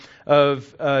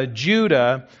of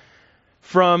Judah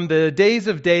from the days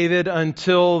of David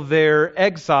until their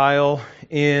exile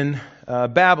in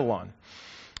Babylon.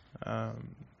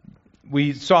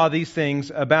 We saw these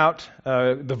things about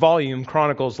the volume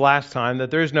Chronicles last time, that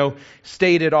there is no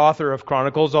stated author of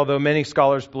Chronicles, although many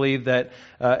scholars believe that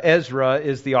Ezra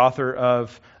is the author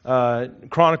of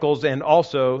Chronicles and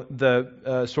also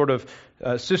the sort of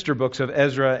sister books of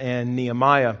Ezra and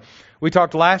Nehemiah. We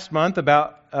talked last month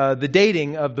about the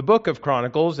dating of the book of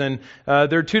Chronicles, and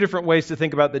there are two different ways to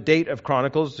think about the date of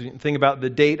Chronicles. You can think about the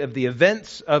date of the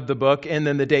events of the book and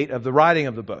then the date of the writing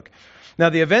of the book. Now,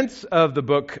 the events of the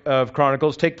book of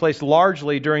Chronicles take place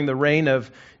largely during the reign of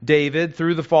David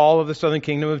through the fall of the southern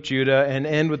kingdom of Judah and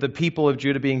end with the people of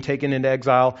Judah being taken into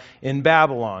exile in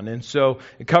Babylon. And so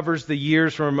it covers the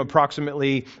years from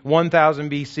approximately 1000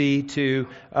 BC to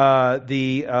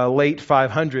the late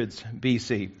 500s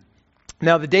BC.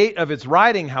 Now, the date of its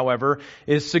writing, however,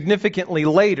 is significantly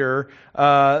later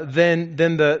than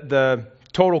the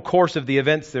total course of the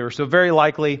events there. So very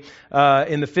likely in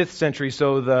the 5th century,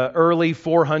 so the early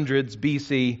 400s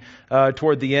BC,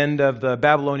 toward the end of the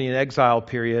Babylonian exile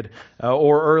period,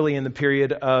 or early in the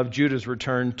period of Judah's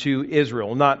return to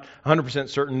Israel. Not 100%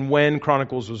 certain when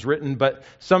Chronicles was written, but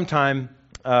sometime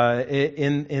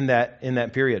in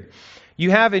that period. You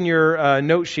have in your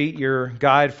note sheet, your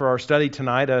guide for our study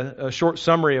tonight, a short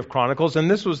summary of Chronicles,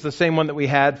 and this was the same one that we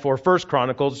had for First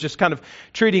Chronicles, just kind of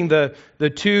treating the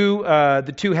two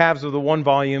halves of the one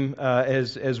volume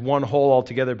as one whole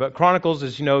altogether. But Chronicles,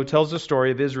 as you know, tells the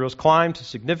story of Israel's climb to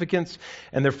significance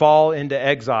and their fall into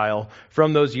exile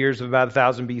from those years of about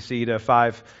 1000 BC to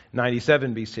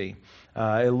 597 BC.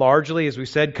 It largely, as we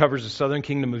said, covers the southern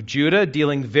kingdom of Judah,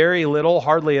 dealing very little,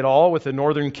 hardly at all, with the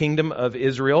northern kingdom of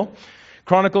Israel.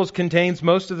 Chronicles contains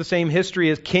most of the same history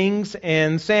as Kings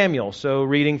and Samuel. So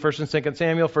reading 1st and 2nd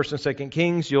Samuel, 1st and 2nd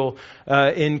Kings, you'll,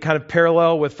 in kind of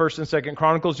parallel with 1st and 2nd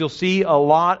Chronicles, you'll see a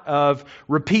lot of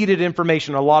repeated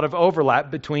information, a lot of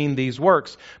overlap between these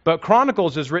works. But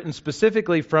Chronicles is written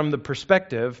specifically from the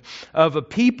perspective of a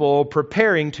people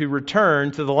preparing to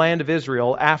return to the land of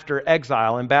Israel after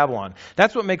exile in Babylon.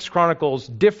 That's what makes Chronicles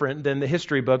different than the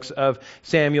history books of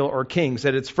Samuel or Kings,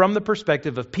 that it's from the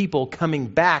perspective of people coming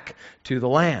back to the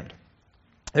land.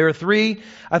 There are three,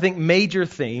 I think, major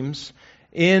themes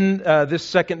in this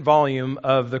second volume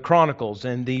of the Chronicles,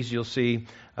 and these you'll see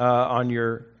on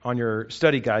your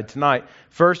study guide tonight.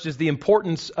 First is the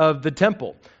importance of the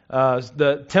temple.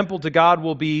 The temple to God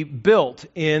will be built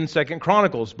in 2nd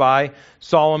Chronicles by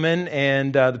Solomon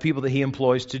and the people that he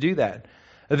employs to do that.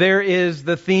 There is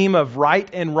the theme of right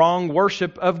and wrong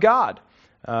worship of God.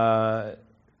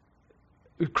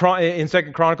 In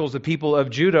 2nd Chronicles, the people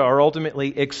of Judah are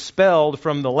ultimately expelled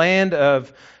from the land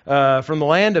of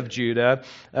Judah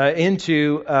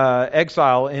into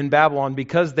exile in Babylon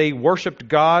because they worshipped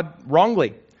God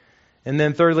wrongly. And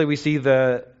then thirdly, we see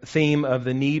the theme of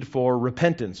the need for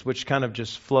repentance, which kind of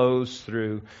just flows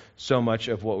through so much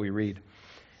of what we read.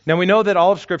 Now, we know that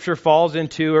all of Scripture falls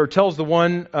into or tells the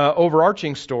one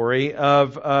overarching story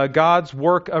of God's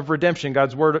work of redemption,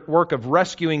 God's work of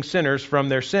rescuing sinners from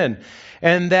their sin.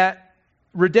 And that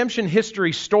redemption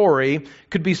history story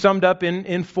could be summed up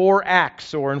in 4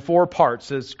 acts or in 4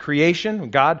 parts. As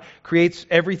creation, God creates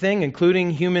everything,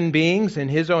 including human beings, in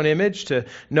His own image to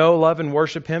know, love, and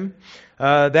worship Him.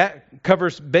 That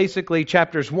covers basically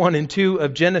chapters 1 and 2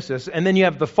 of Genesis. And then you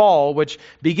have the fall, which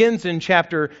begins in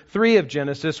chapter 3 of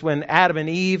Genesis when Adam and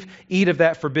Eve eat of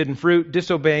that forbidden fruit,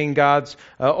 disobeying God's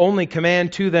only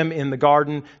command to them in the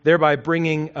garden, thereby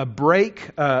bringing a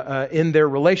break in their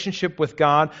relationship with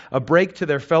God, a break to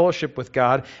their fellowship with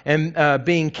God, and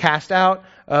being cast out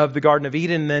of the Garden of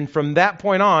Eden. And then from that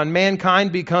point on,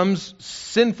 mankind becomes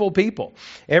sinful people.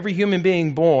 Every human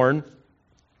being born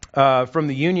from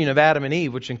the union of Adam and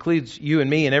Eve, which includes you and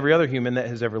me and every other human that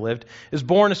has ever lived, is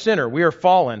born a sinner. We are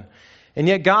fallen. And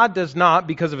yet God does not,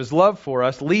 because of His love for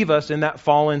us, leave us in that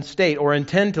fallen state or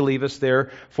intend to leave us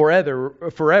there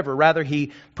forever. Rather,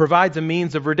 He provides a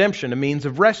means of redemption, a means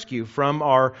of rescue from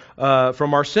our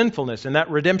sinfulness. And that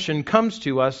redemption comes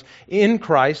to us in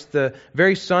Christ, the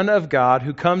very Son of God,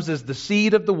 who comes as the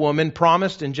seed of the woman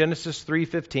promised in Genesis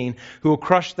 3:15, who will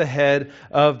crush the head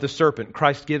of the serpent.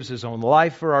 Christ gives His own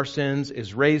life for our sins,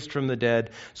 is raised from the dead,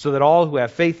 so that all who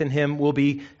have faith in Him will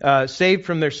be saved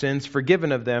from their sins,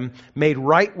 forgiven of them, made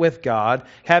right with God,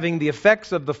 having the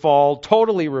effects of the fall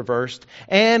totally reversed,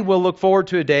 and we'll look forward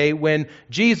to a day when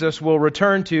Jesus will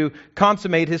return to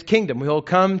consummate His kingdom. He'll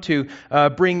come to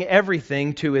bring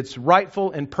everything to its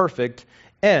rightful and perfect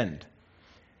end.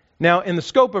 Now, in the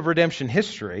scope of redemption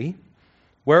history,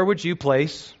 where would you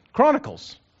place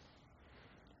Chronicles?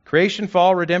 Creation,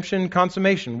 fall, redemption,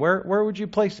 consummation. Where would you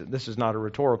place it? This is not a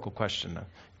rhetorical question.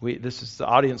 This is the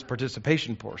audience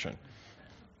participation portion.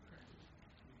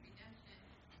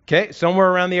 Okay, somewhere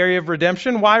around the area of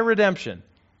redemption. Why redemption?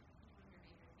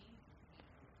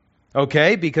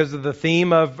 Okay, because of the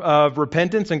theme of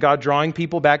repentance and God drawing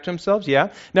people back to Himself. Yeah.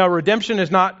 Now, redemption is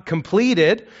not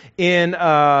completed in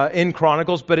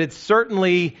Chronicles, but it's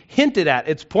certainly hinted at.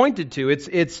 It's pointed to.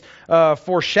 It's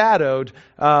foreshadowed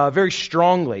very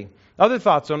strongly. Other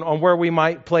thoughts on where we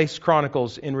might place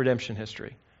Chronicles in redemption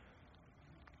history?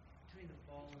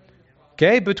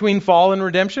 Okay, between fall and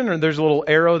redemption, or there's a little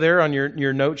arrow there on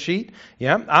your note sheet.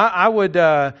 Yeah,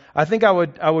 I think I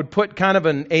would put kind of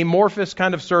an amorphous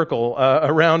kind of circle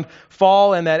around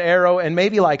fall and that arrow, and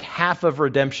maybe like half of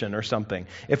redemption or something.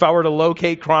 If I were to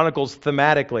locate Chronicles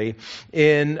thematically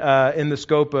in the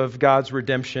scope of God's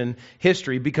redemption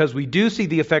history, because we do see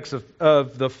the effects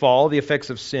of the fall, the effects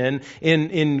of sin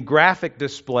in graphic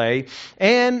display,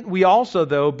 and we also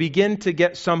though begin to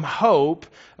get some hope.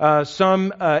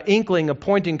 Some inkling of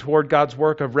pointing toward God's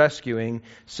work of rescuing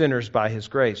sinners by His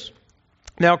grace.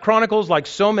 Now, Chronicles, like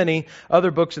so many other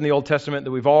books in the Old Testament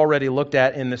that we've already looked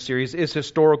at in this series, is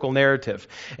historical narrative.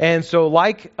 And so,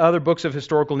 like other books of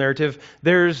historical narrative,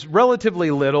 there's relatively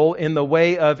little in the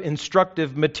way of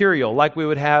instructive material, like we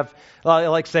would have,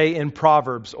 like say, in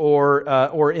Proverbs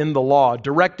or in the law.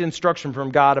 Direct instruction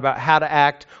from God about how to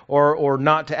act or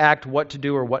not to act, what to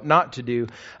do or what not to do.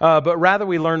 But rather,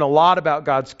 we learn a lot about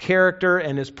God's character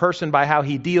and His person by how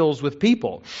He deals with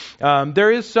people.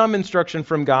 There is some instruction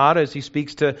from God as He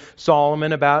speaks to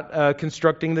Solomon about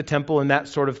constructing the temple and that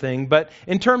sort of thing. But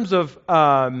in terms of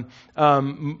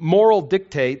moral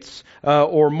dictates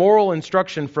or moral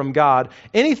instruction from God,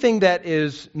 anything that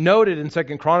is noted in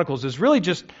 2 Chronicles is really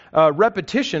just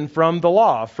repetition from the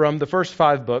law, from the first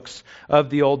 5 books of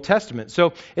the Old Testament.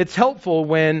 So it's helpful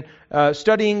when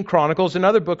studying Chronicles and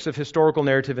other books of historical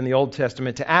narrative in the Old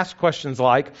Testament to ask questions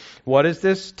like, what is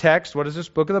this text, what is this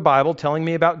book of the Bible telling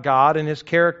me about God and His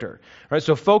character? Right,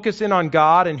 so focus in on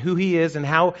God and who He is and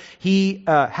how He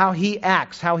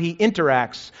acts, how He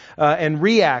interacts and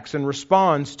reacts and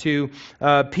responds to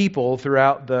people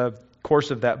throughout the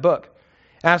course of that book.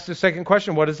 Ask the second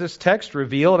question, what does this text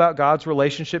reveal about God's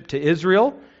relationship to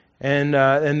Israel and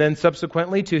then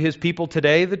subsequently to His people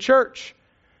today, the church?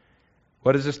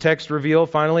 What does this text reveal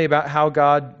finally about how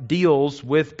God deals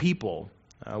with people?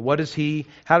 How does He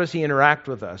interact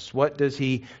with us? What does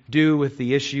He do with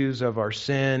the issues of our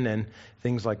sin and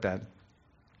things like that?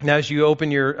 Now, as you open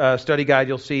your study guide,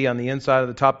 you'll see on the inside of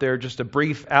the top there just a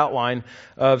brief outline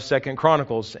of 2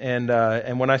 Chronicles. And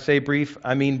when I say brief,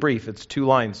 I mean brief. It's 2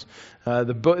 lines.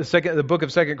 The book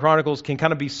of 2 Chronicles can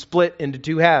kind of be split into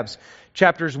 2 halves.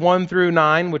 Chapters 1 through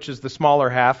 9, which is the smaller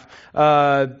half,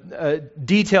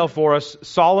 detail for us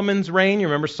Solomon's reign. You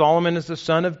remember Solomon is the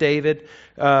son of David,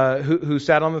 who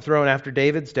sat on the throne after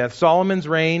David's death. Solomon's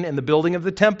reign and the building of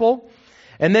the temple.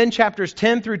 And then chapters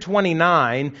 10 through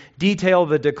 29 detail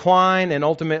the decline and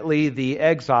ultimately the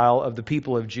exile of the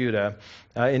people of Judah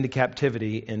into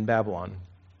captivity in Babylon.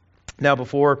 Now,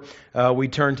 before we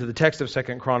turn to the text of 2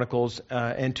 Chronicles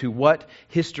and to what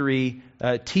history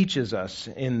teaches us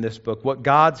in this book, what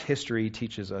God's history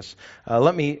teaches us,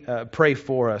 let me pray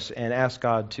for us and ask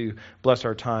God to bless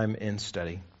our time in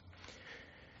study.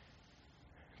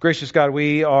 Gracious God,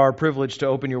 we are privileged to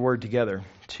open your word together,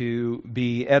 to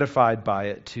be edified by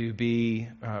it, to be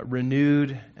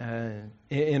renewed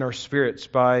in our spirits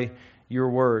by your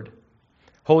word.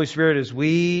 Holy Spirit, as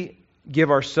we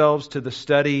give ourselves to the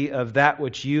study of that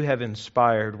which you have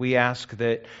inspired, we ask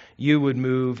that you would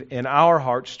move in our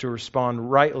hearts to respond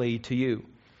rightly to you.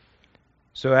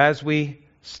 So as we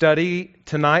study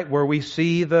tonight, where we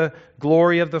see the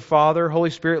glory of the Father,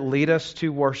 Holy Spirit, lead us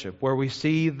to worship. Where we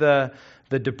see the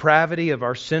depravity of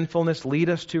our sinfulness, lead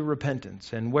us to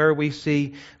repentance. And where we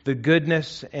see the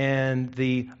goodness and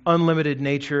the unlimited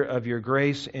nature of your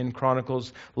grace in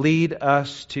Chronicles, lead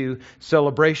us to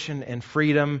celebration and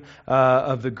freedom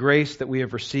of the grace that we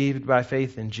have received by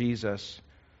faith in Jesus.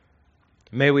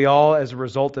 May we all, as a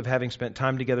result of having spent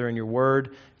time together in your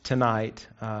word tonight,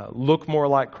 look more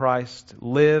like Christ,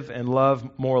 live and love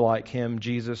more like Him.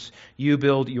 Jesus, you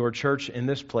build your church in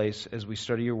this place as we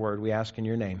study your word. We ask in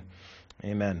your name.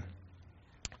 Amen.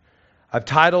 I've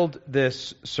titled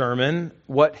this sermon,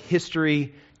 What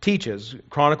History Teaches.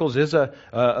 Chronicles is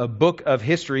a book of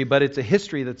history, but it's a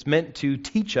history that's meant to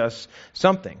teach us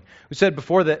something. We said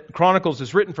before that Chronicles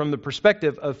is written from the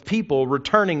perspective of people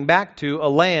returning back to a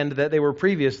land that they were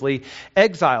previously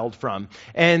exiled from.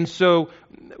 And so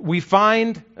we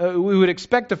would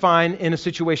expect to find in a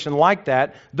situation like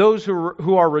that, those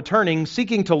who are returning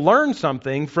seeking to learn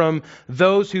something from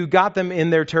those who got them in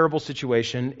their terrible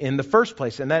situation in the first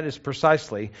place. And that is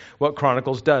precisely what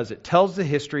Chronicles does. It tells the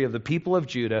history of the people of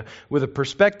Judah with a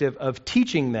perspective of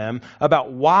teaching them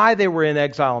about why they were in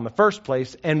exile in the first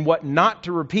place and what not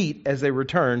to repeat as they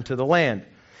return to the land.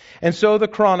 And so the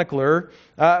chronicler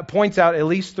points out at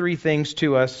least three things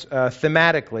to us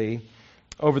thematically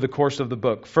over the course of the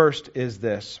book. First is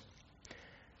this.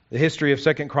 The history of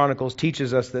 2 Chronicles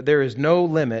teaches us that there is no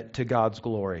limit to God's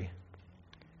glory.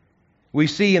 We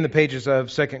see in the pages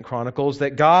of 2 Chronicles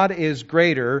that God is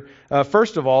greater,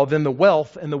 first of all, than the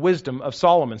wealth and the wisdom of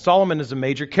Solomon. Solomon is a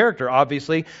major character,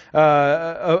 obviously,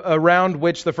 around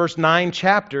which the first 9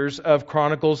 chapters of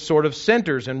Chronicles sort of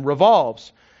centers and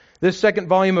revolves. This second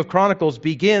volume of Chronicles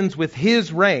begins with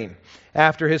his reign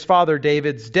after his father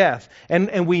David's death.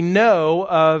 And we know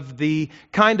of the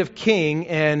kind of king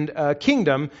and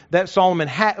kingdom that Solomon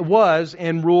was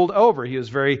and ruled over. He was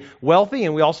very wealthy,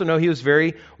 and we also know he was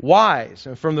very wise.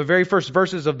 And from the very first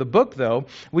verses of the book, though,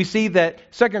 we see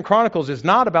that 2 Chronicles is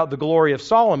not about the glory of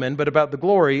Solomon, but about the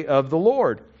glory of the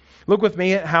Lord. Look with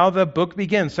me at how the book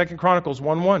begins, 2 Chronicles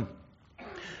 1:1.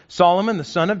 Solomon, the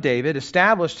son of David,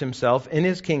 established himself in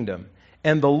his kingdom,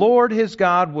 and the Lord his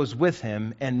God was with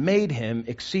him and made him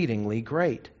exceedingly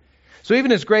great. So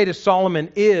even as great as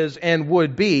Solomon is and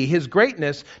would be, his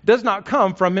greatness does not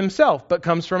come from himself, but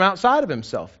comes from outside of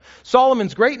himself.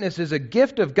 Solomon's greatness is a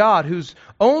gift of God whose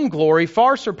own glory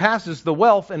far surpasses the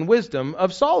wealth and wisdom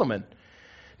of Solomon.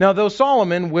 Now, though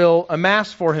Solomon will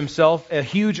amass for himself a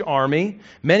huge army,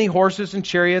 many horses and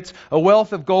chariots, a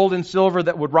wealth of gold and silver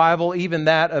that would rival even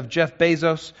that of Jeff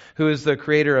Bezos, who is the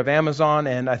creator of Amazon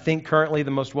and I think currently the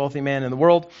most wealthy man in the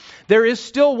world, there is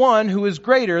still one who is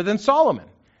greater than Solomon,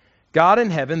 God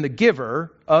in heaven, the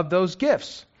giver of those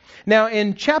gifts. Now,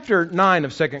 in chapter 9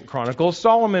 of 2 Chronicles,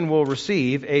 Solomon will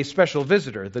receive a special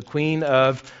visitor, the queen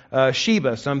of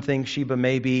Sheba. Some think Sheba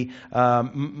may be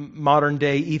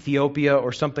modern-day Ethiopia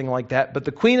or something like that. But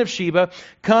the queen of Sheba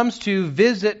comes to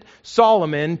visit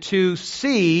Solomon to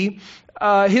see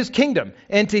his kingdom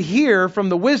and to hear from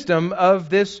the wisdom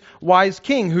of this wise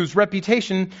king whose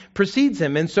reputation precedes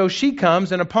him. And so she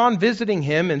comes, and upon visiting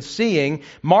him and seeing,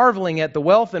 marveling at the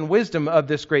wealth and wisdom of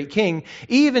this great king,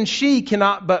 even she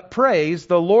cannot but praise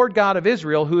the Lord God of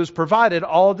Israel who has provided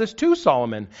all of this to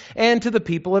Solomon and to the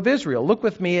people of Israel. Look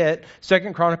with me at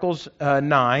 2 Chronicles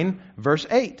 9, verse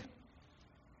 8.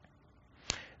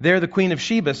 There the queen of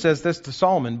Sheba says this to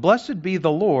Solomon, "Blessed be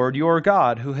the Lord your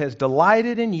God, who has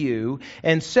delighted in you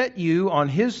and set you on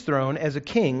his throne as a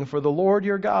king for the Lord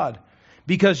your God.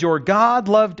 Because your God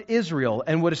loved Israel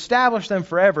and would establish them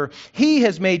forever, he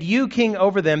has made you king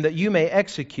over them that you may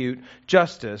execute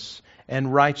justice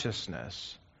and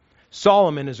righteousness."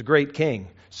 Solomon is a great king.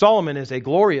 Solomon is a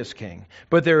glorious king.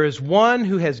 But there is one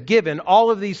who has given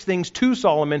all of these things to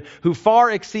Solomon who far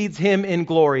exceeds him in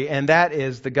glory, and that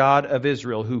is the God of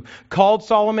Israel, who called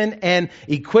Solomon and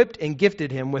equipped and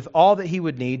gifted him with all that he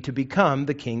would need to become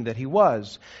the king that he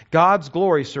was. God's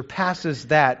glory surpasses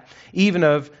that even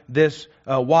of this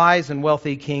wise and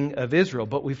wealthy king of Israel.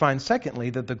 But we find,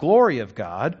 secondly, that the glory of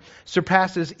God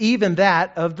surpasses even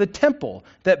that of the temple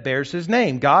that bears his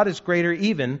name. God is greater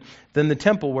even than the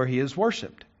temple where he is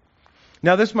worshipped.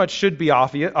 Now, this much should be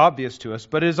obvious to us,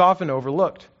 but it is often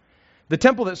overlooked. The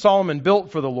temple that Solomon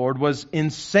built for the Lord was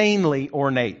insanely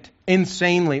ornate.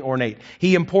 Insanely ornate.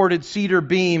 He imported cedar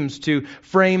beams to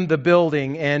frame the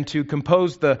building and to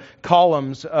compose the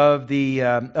columns of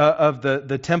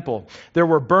the temple. There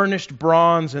were burnished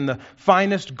bronze and the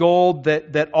finest gold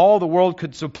that all the world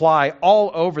could supply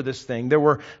all over this thing. There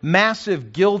were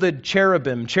massive gilded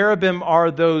cherubim. Cherubim are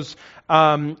those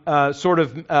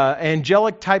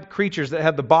angelic type creatures that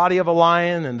have the body of a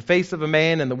lion and the face of a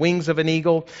man and the wings of an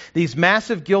eagle. These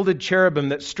massive gilded cherubim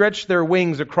that stretch their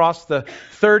wings across the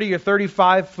 30 or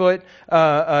 35 foot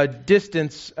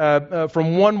distance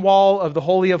from one wall of the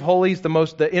Holy of Holies,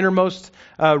 the innermost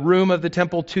room of the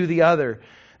temple, to the other.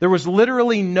 There was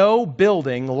literally no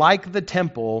building like the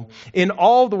temple in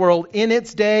all the world in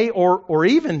its day or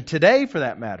even today for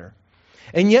that matter.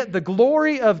 And yet the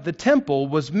glory of the temple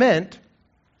was meant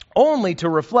only to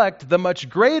reflect the much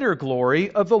greater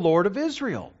glory of the Lord of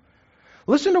Israel.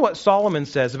 Listen to what Solomon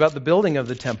says about the building of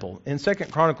the temple in 2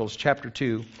 Chronicles chapter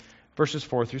 2, verses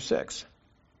 4 through 6.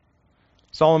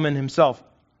 Solomon himself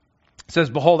It says,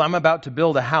 "Behold, I'm about to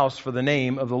build a house for the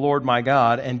name of the Lord my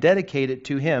God, and dedicate it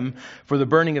to him for the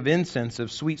burning of incense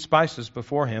of sweet spices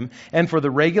before him, and for the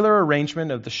regular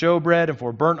arrangement of the showbread, and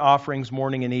for burnt offerings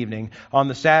morning and evening, on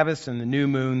the Sabbaths and the new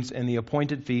moons and the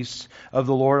appointed feasts of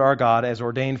the Lord our God, as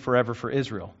ordained forever for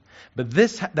Israel. But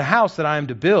the house that I am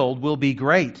to build will be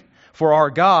great, for our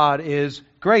God is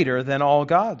greater than all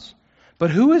gods. But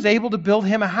who is able to build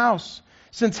him a house?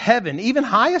 Since heaven, even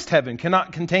highest heaven,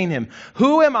 cannot contain him.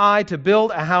 Who am I to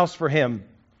build a house for him,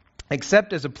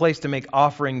 except as a place to make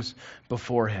offerings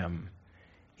before him?"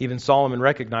 Even Solomon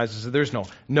recognizes that there's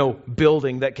no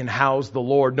building that can house the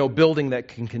Lord, no building that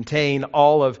can contain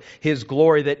all of his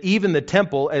glory, that even the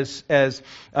temple, as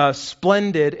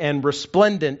splendid and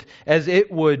resplendent as it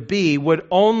would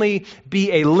only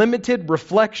be a limited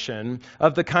reflection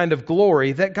of the kind of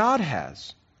glory that God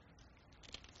has.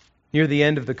 Near the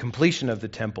end of the completion of the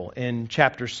temple, in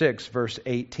chapter 6, verse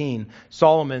 18,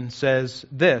 Solomon says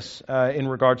this in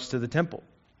regards to the temple.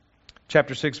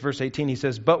 Chapter 6, verse 18, he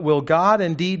says, "But will God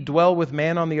indeed dwell with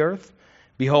man on the earth?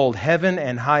 Behold, heaven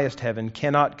and highest heaven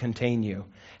cannot contain you.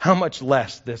 How much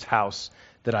less this house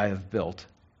that I have built?"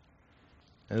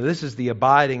 Now, this is the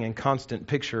abiding and constant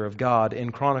picture of God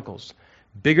in Chronicles.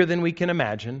 Bigger than we can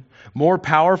imagine, more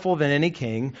powerful than any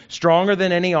king, stronger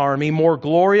than any army, more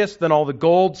glorious than all the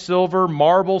gold, silver,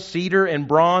 marble, cedar, and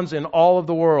bronze in all of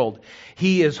the world.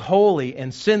 He is holy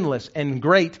and sinless and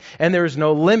great, and there is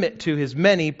no limit to his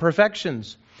many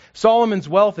perfections. Solomon's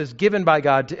wealth is given by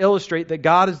God to illustrate that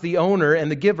God is the owner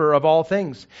and the giver of all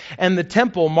things. And the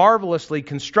temple marvelously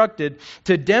constructed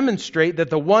to demonstrate that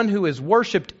the one who is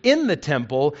worshipped in the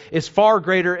temple is far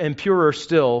greater and purer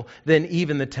still than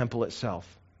even the temple itself.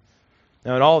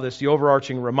 Now in all this, the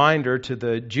overarching reminder to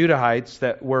the Judahites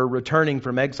that were returning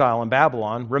from exile in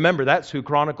Babylon, remember that's who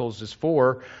Chronicles is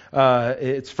for.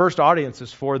 Its first audience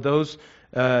is for those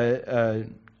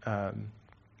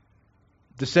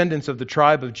descendants of the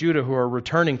tribe of Judah who are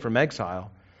returning from exile.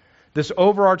 This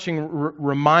overarching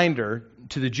reminder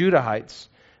to the Judahites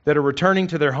that are returning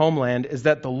to their homeland is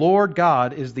that the Lord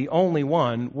God is the only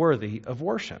one worthy of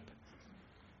worship.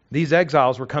 These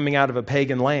exiles were coming out of a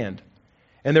pagan land,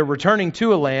 and they're returning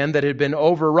to a land that had been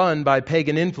overrun by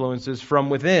pagan influences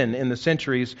from within in the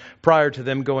centuries prior to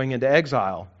them going into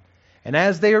exile. And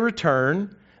as they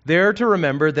return, they are to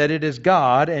remember that it is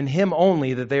God and Him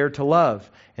only that they are to love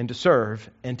and to serve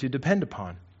and to depend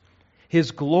upon.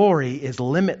 His glory is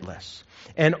limitless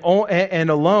and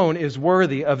alone is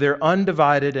worthy of their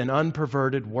undivided and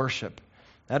unperverted worship.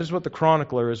 That is what the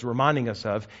chronicler is reminding us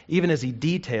of, even as he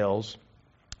details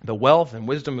the wealth and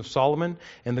wisdom of Solomon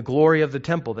and the glory of the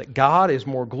temple, that God is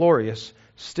more glorious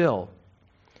still.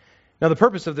 Now, the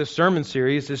purpose of this sermon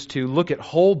series is to look at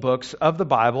whole books of the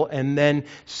Bible and then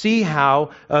see how,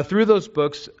 through those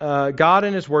books, God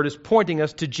and His Word is pointing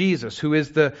us to Jesus, who is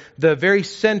the very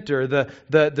center,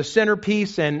 the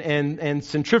centerpiece and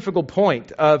centrifugal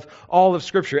point of all of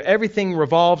Scripture. Everything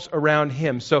revolves around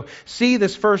Him. So see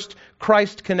this first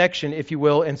Christ connection, if you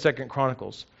will, in 2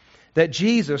 Chronicles. That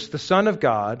Jesus, the Son of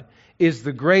God, is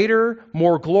the greater,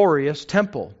 more glorious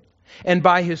temple, and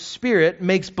by His Spirit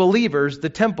makes believers the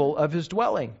temple of His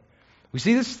dwelling. We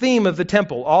see this theme of the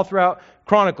temple all throughout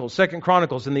Chronicles, 2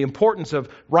 Chronicles, and the importance of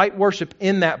right worship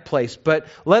in that place. But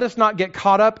let us not get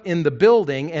caught up in the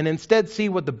building and instead see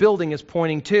what the building is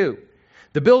pointing to.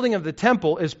 The building of the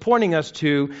temple is pointing us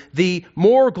to the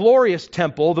more glorious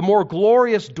temple, the more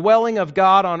glorious dwelling of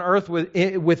God on earth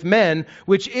with men,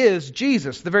 which is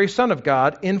Jesus, the very Son of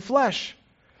God, in flesh.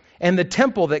 And the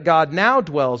temple that God now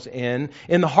dwells in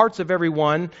the hearts of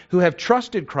everyone who have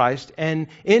trusted Christ and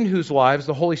in whose lives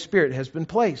the Holy Spirit has been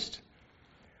placed.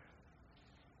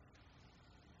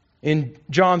 In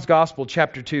John's Gospel,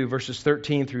 chapter 2, verses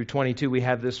 13 through 22, we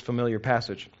have this familiar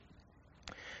passage.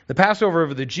 The Passover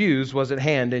of the Jews was at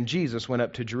hand, and Jesus went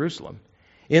up to Jerusalem.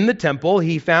 In the temple,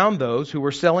 He found those who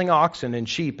were selling oxen and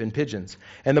sheep and pigeons,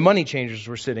 and the money changers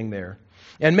were sitting there.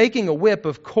 And making a whip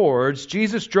of cords,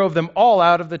 Jesus drove them all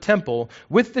out of the temple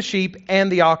with the sheep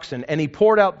and the oxen. And He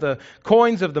poured out the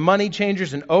coins of the money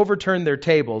changers and overturned their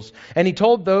tables. And He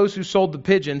told those who sold the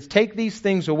pigeons, "Take these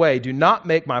things away. Do not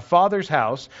make my Father's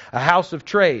house a house of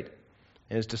trade."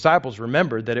 And His disciples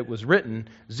remembered that it was written,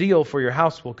 "Zeal for your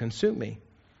house will consume me."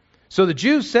 So the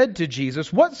Jews said to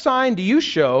Jesus, "What sign do you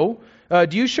show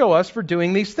us for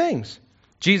doing these things?"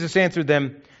 Jesus answered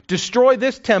them, "Destroy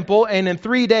this temple, and in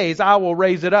 3 days I will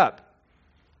raise it up."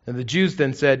 And the Jews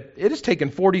then said, "It has taken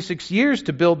 46 years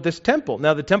to build this temple."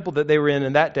 Now the temple that they were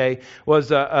in that day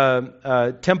was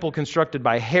a temple constructed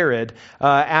by Herod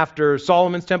after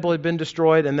Solomon's temple had been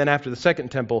destroyed, and then after the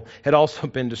second temple had also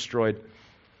been destroyed.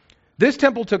 This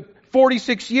temple took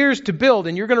 46 years to build,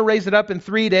 and you're going to raise it up in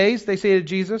 3 days, they say to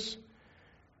Jesus.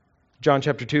 John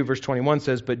chapter 2, verse 21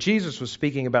 says, but Jesus was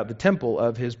speaking about the temple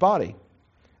of his body.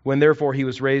 When therefore he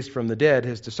was raised from the dead,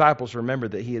 his disciples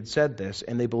remembered that he had said this,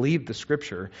 and they believed the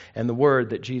scripture and the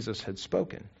word that Jesus had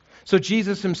spoken. So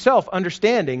Jesus himself,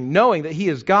 understanding, knowing that he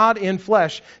is God in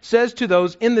flesh, says to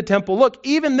those in the temple, look,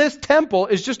 even this temple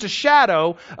is just a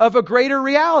shadow of a greater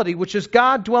reality, which is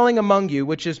God dwelling among you,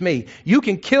 which is me. You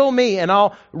can kill me and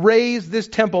I'll raise this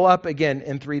temple up again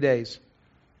in 3 days.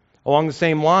 Along the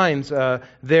same lines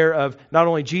there of not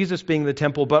only Jesus being the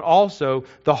temple, but also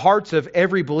the hearts of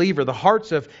every believer, the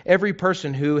hearts of every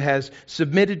person who has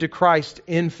submitted to Christ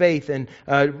in faith and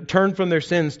turned from their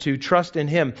sins to trust in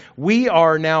Him. We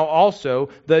are now also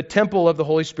the temple of the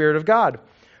Holy Spirit of God.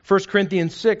 1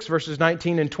 Corinthians 6 verses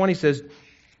 19 and 20 says,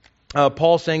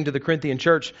 Paul saying to the Corinthian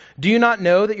church, do you not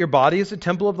know that your body is a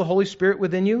temple of the Holy Spirit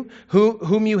within you,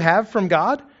 whom you have from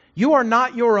God? You are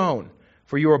not your own,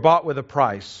 for you are bought with a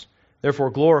price.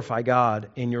 Therefore glorify God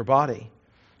in your body.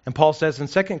 And Paul says in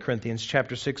 2 Corinthians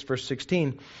chapter 6, verse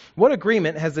 16, what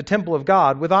agreement has the temple of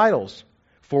God with idols?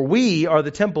 For we are the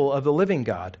temple of the living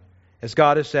God. As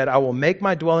God has said, I will make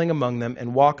my dwelling among them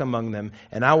and walk among them,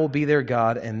 and I will be their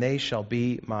God, and they shall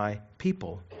be my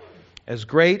people. As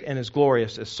great and as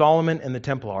glorious as Solomon and the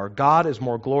temple are, God is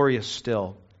more glorious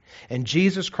still. And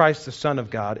Jesus Christ, the Son of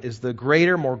God, is the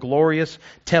greater, more glorious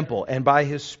temple, and by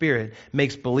His Spirit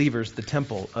makes believers the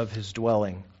temple of His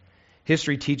dwelling.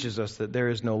 History teaches us that there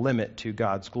is no limit to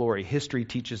God's glory. History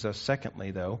teaches us,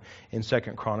 secondly, though, in 2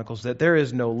 Chronicles, that there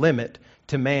is no limit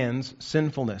to man's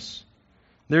sinfulness.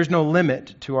 There's no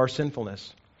limit to our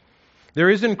sinfulness. There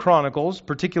is in Chronicles,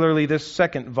 particularly this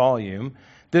second volume,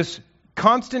 this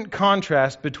constant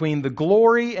contrast between the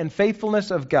glory and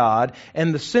faithfulness of God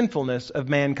and the sinfulness of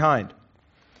mankind.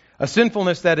 A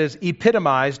sinfulness that is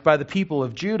epitomized by the people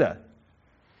of Judah.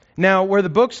 Now, where the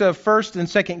books of 1st and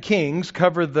 2nd Kings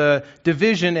cover the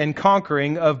division and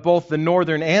conquering of both the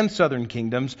northern and southern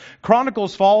kingdoms,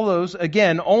 Chronicles follows,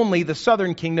 again, only the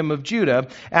southern kingdom of Judah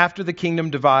after the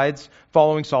kingdom divides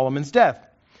following Solomon's death.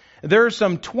 There are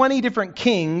some 20 different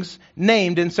kings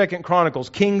named in 2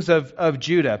 Chronicles, kings of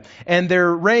Judah, and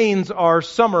their reigns are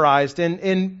summarized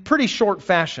in pretty short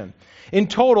fashion. In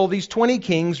total, these 20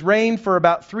 kings reigned for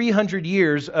about 300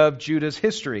 years of Judah's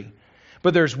history.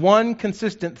 But there's one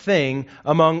consistent thing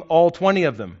among all 20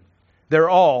 of them. They're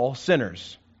all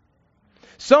sinners.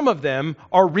 Some of them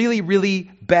are really, really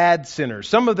bad sinners.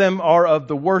 Some of them are of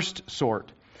the worst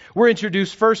sort. We're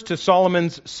introduced first to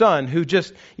Solomon's son, who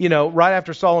just, right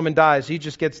after Solomon dies, he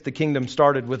just gets the kingdom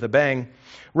started with a bang.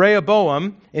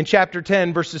 Rehoboam, in chapter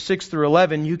 10, verses 6 through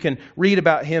 11, you can read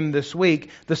about him this week.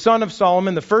 The son of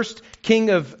Solomon, the first king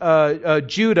of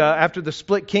Judah after the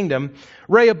split kingdom.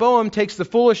 Rehoboam takes the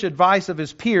foolish advice of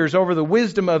his peers over the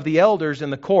wisdom of the elders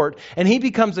in the court, and he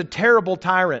becomes a terrible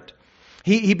tyrant.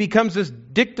 He becomes this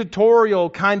dictatorial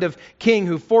kind of king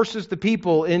who forces the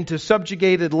people into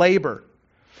subjugated labor.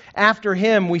 After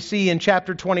him, we see in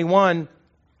chapter 21,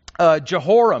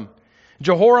 Jehoram.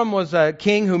 Jehoram was a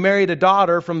king who married a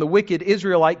daughter from the wicked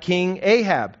Israelite king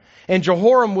Ahab. And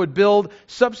Jehoram would build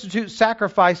substitute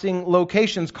sacrificing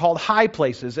locations called high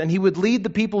places. And he would lead the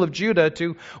people of Judah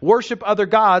to worship other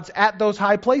gods at those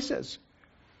high places.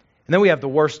 And then we have the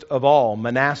worst of all,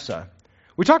 Manasseh.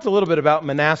 We talked a little bit about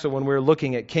Manasseh when we were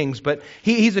looking at kings, but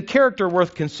he's a character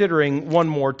worth considering one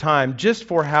more time, just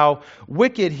for how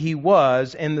wicked he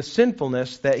was and the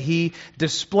sinfulness that he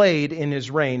displayed in his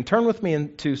reign. Turn with me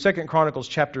into 2 Chronicles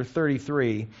chapter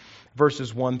 33,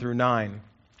 verses 1 through 9.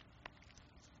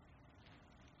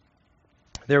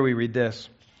 There we read this.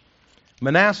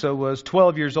 Manasseh was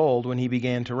 12 years old when he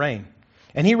began to reign,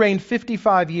 and he reigned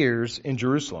 55 years in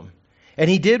Jerusalem. And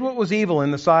he did what was evil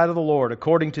in the sight of the Lord,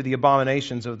 according to the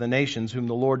abominations of the nations whom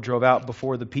the Lord drove out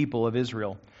before the people of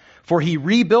Israel. For he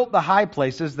rebuilt the high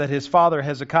places that his father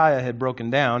Hezekiah had broken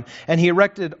down, and he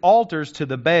erected altars to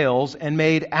the Baals, and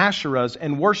made Asherahs,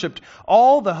 and worshipped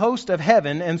all the host of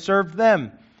heaven, and served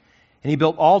them. And he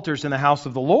built altars in the house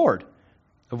of the Lord,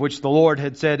 of which the Lord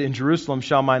had said, in Jerusalem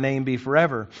shall my name be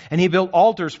forever. And he built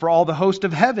altars for all the host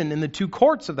of heaven in the two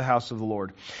courts of the house of the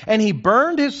Lord. And he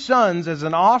burned his sons as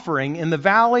an offering in the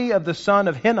valley of the son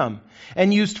of Hinnom,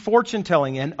 and used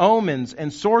fortune-telling and omens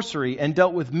and sorcery, and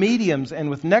dealt with mediums and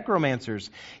with necromancers.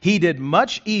 He did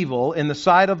much evil in the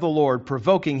sight of the Lord,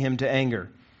 provoking him to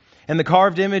anger. And the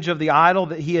carved image of the idol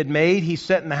that he had made, he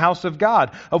set in the house of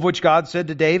God, of which God said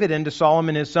to David and to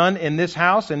Solomon his son, in this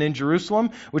house and in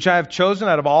Jerusalem, which I have chosen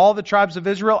out of all the tribes of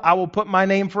Israel, I will put my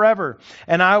name forever.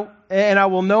 And I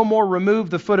will no more remove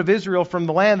the foot of Israel from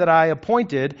the land that I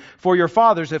appointed for your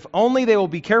fathers, if only they will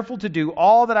be careful to do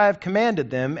all that I have commanded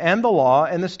them, and the law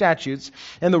and the statutes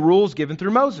and the rules given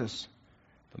through Moses.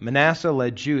 But Manasseh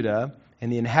led Judah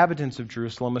and the inhabitants of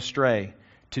Jerusalem astray,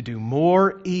 to do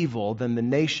more evil than the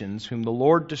nations whom the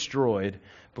Lord destroyed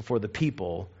before the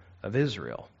people of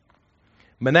Israel.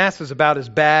 Manasseh is about as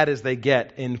bad as they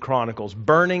get in Chronicles,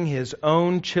 burning his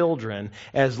own children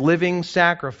as living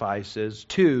sacrifices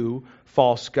to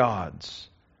false gods.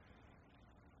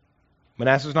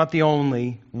 Manasseh is not the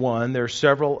only one. There are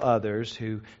several others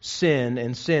who sin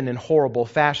in horrible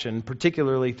fashion,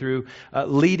 particularly through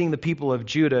leading the people of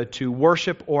Judah to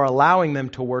worship or allowing them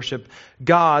to worship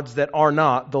gods that are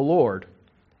not the Lord.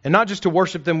 And not just to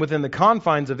worship them within the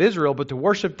confines of Israel, but to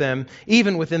worship them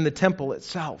even within the temple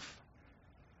itself.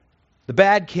 The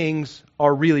bad kings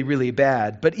are really, really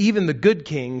bad, but even the good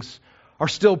kings are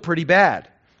still pretty bad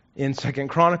in 2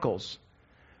 Chronicles.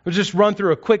 We'll just run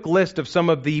through a quick list of some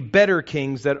of the better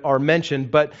kings that are mentioned,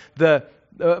 but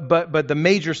the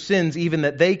major sins even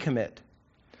that they commit.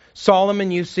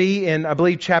 Solomon, you see in, I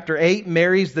believe, chapter 8,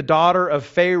 marries the daughter of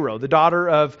Pharaoh, the daughter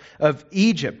of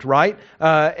Egypt, right?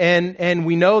 And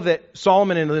we know that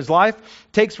Solomon in his life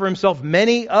takes for himself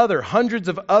hundreds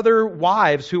of other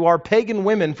wives who are pagan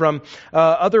women from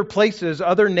other places,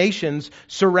 other nations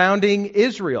surrounding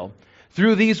Israel.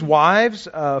 Through these wives,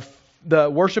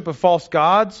 the worship of false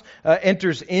gods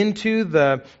enters into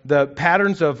the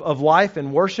patterns of life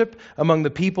and worship among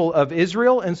the people of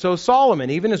Israel. And so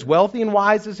Solomon, even as wealthy and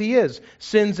wise as he is,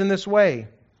 sins in this way.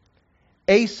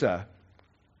 Asa,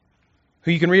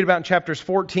 who you can read about in chapters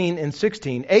 14 and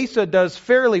 16. Asa does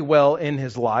fairly well in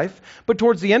his life, but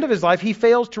towards the end of his life, he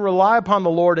fails to rely upon the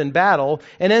Lord in battle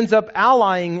and ends up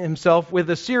allying himself with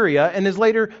Assyria and is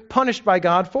later punished by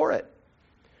God for it.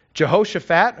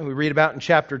 Jehoshaphat, who we read about in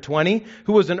chapter 20,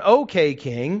 who was an okay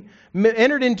king,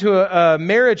 entered into a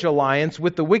marriage alliance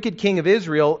with the wicked king of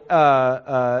Israel,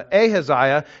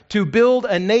 Ahaziah, to build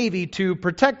a navy to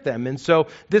protect them. And so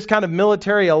this kind of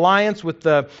military alliance with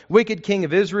the wicked king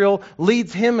of Israel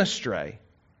leads him astray.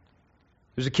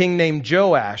 There's a king named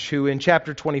Joash who in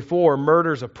chapter 24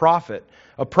 murders a prophet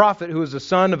who was the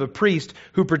son of a priest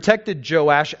who protected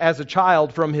Joash as a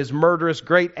child from his murderous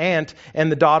great aunt and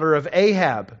the daughter of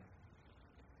Ahab.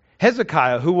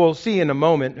 Hezekiah, who we'll see in a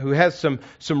moment, who has some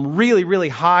really, really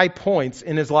high points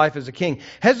in his life as a king.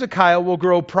 Hezekiah will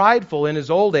grow prideful in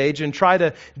his old age and try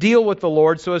to deal with the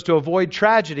Lord so as to avoid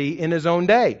tragedy in his own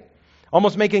day.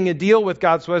 Almost making a deal with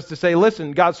God so as to say,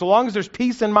 listen, God, so long as there's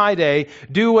peace in my day,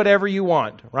 do whatever you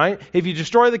want, right? If you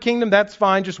destroy the kingdom, that's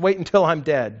fine. Just wait until I'm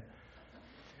dead.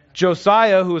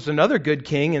 Josiah, who was another good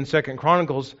king in 2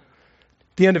 Chronicles, at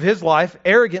the end of his life,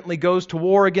 arrogantly goes to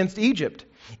war against Egypt.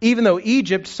 Even though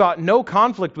Egypt sought no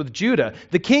conflict with Judah,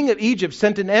 the king of Egypt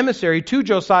sent an emissary to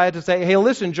Josiah to say, hey,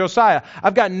 listen, Josiah,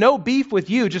 I've got no beef with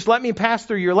you. Just let me pass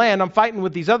through your land. I'm fighting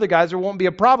with these other guys. There won't be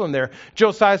a problem there.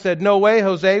 Josiah said, no way,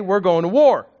 Jose, we're going to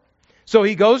war. So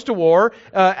he goes to war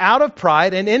out of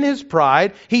pride, and in his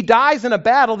pride, he dies in a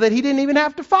battle that he didn't even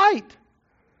have to fight.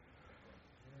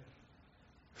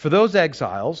 For those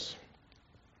exiles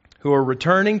who are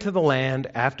returning to the land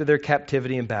after their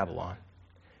captivity in Babylon,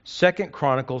 2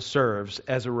 Chronicles serves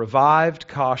as a revived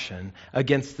caution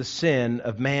against the sin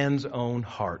of man's own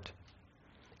heart.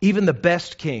 Even the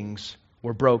best kings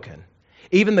were broken.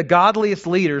 Even the godliest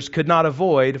leaders could not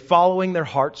avoid following their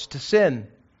hearts to sin.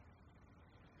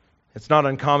 It's not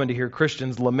uncommon to hear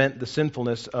Christians lament the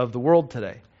sinfulness of the world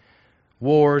today.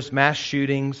 Wars, mass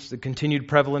shootings, the continued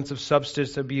prevalence of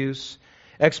substance abuse,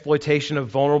 exploitation of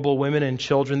vulnerable women and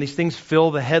children. These things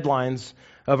fill the headlines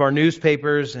of our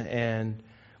newspapers and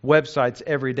websites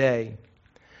every day.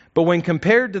 But when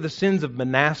compared to the sins of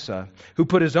Manasseh, who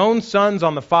put his own sons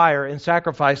on the fire and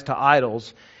sacrificed to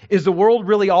idols, is the world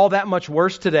really all that much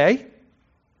worse today?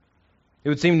 It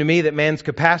would seem to me that man's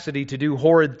capacity to do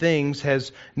horrid things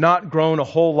has not grown a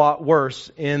whole lot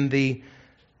worse in the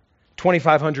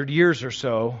 2,500 years or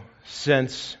so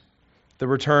since the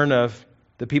return of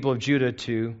the people of Judah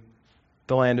to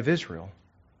the land of Israel.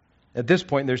 At this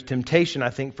point, there's temptation,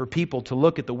 I think, for people to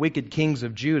look at the wicked kings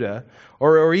of Judah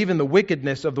or even the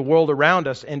wickedness of the world around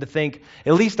us and to think,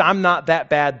 at least I'm not that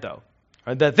bad, though.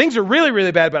 That things are really,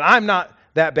 really bad, but I'm not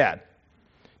that bad.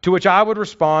 To which I would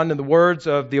respond in the words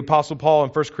of the Apostle Paul in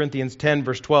 1 Corinthians 10,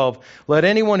 verse 12, let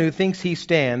anyone who thinks he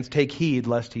stands take heed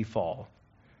lest he fall.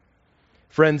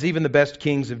 Friends, even the best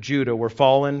kings of Judah were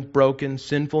fallen, broken,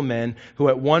 sinful men who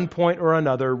at one point or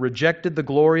another rejected the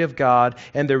glory of God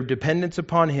and their dependence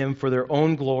upon Him for their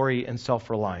own glory and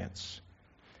self-reliance.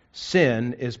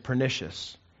 Sin is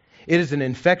pernicious. It is an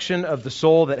infection of the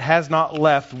soul that has not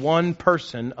left one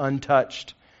person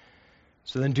untouched.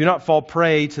 So then do not fall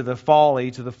prey to the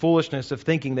folly, to the foolishness of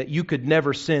thinking that you could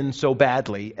never sin so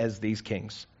badly as these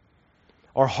kings.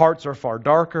 Our hearts are far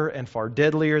darker and far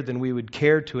deadlier than we would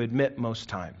care to admit most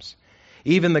times.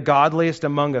 Even the godliest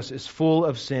among us is full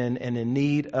of sin and in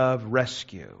need of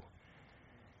rescue.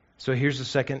 So here's the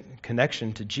second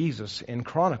connection to Jesus in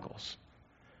Chronicles.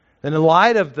 And in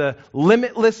light of the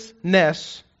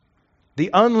limitlessness, the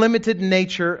unlimited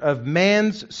nature of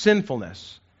man's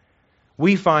sinfulness,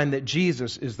 we find that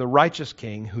Jesus is the righteous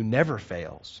King who never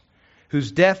fails,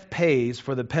 whose death pays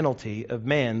for the penalty of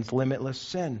man's limitless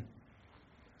sin.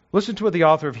 Listen to what the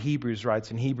author of Hebrews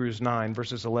writes in Hebrews 9,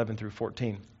 verses 11 through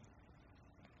 14.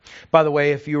 By the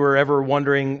way, if you were ever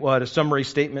wondering what a summary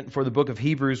statement for the book of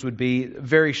Hebrews would be,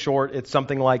 very short, it's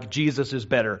something like, Jesus is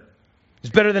better.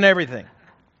 He's better than everything.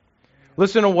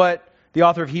 Listen to what the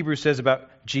author of Hebrews says about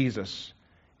Jesus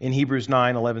in Hebrews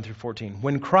 9, 11 through 14.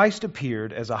 When Christ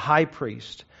appeared as a high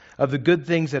priest of the good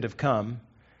things that have come,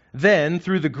 then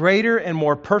through the greater and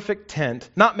more perfect tent,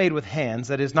 not made with hands,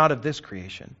 that is not of this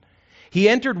creation, He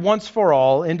entered once for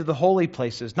all into the holy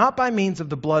places, not by means of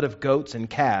the blood of goats and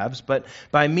calves, but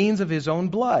by means of His own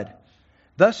blood,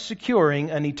 thus securing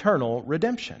an eternal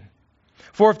redemption.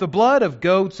 For if the blood of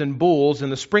goats and bulls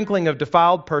and the sprinkling of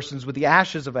defiled persons with the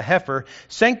ashes of a heifer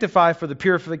sanctify for the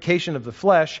purification of the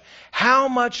flesh, how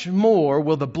much more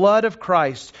will the blood of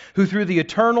Christ, who through the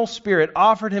eternal Spirit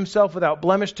offered Himself without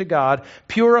blemish to God,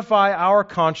 purify our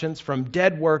conscience from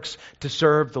dead works to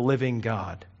serve the living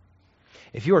God?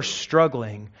 If you are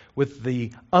struggling with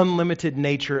the unlimited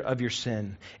nature of your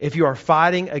sin, if you are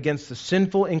fighting against the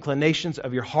sinful inclinations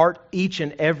of your heart each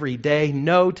and every day,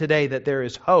 know today that there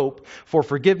is hope for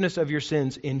forgiveness of your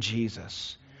sins in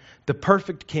Jesus, the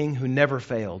perfect King who never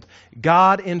failed,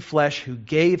 God in flesh who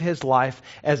gave His life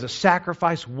as a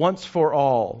sacrifice once for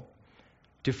all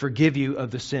to forgive you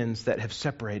of the sins that have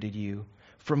separated you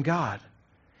from God.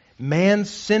 Man's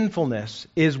sinfulness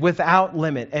is without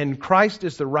limit, and Christ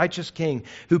is the righteous King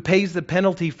who pays the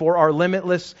penalty for our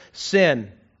limitless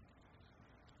sin.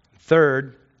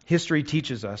 Third, history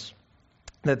teaches us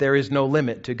that there is no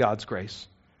limit to God's grace.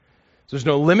 There's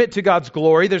no limit to God's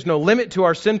glory. There's no limit to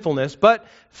our sinfulness. But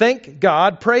thank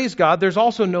God, praise God, there's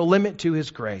also no limit to His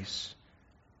grace.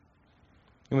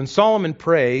 And when Solomon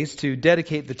prays to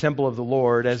dedicate the temple of the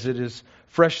Lord as it is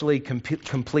freshly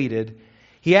completed,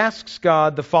 he asks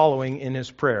God the following in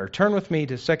his prayer. Turn with me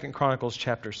to 2 Chronicles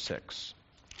chapter 6.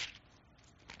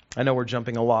 I know we're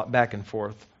jumping a lot back and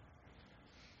forth.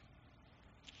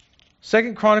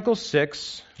 2 Chronicles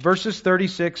 6, verses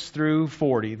 36 through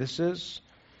 40. This is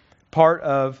part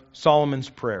of Solomon's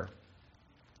prayer.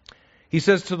 He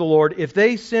says to the Lord, if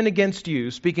they sin against you,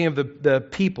 speaking of the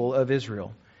people of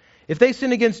Israel, if they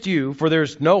sin against you, for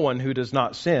there's no one who does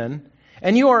not sin,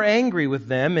 and you are angry with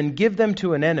them and give them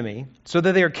to an enemy, so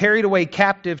that they are carried away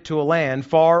captive to a land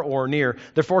far or near.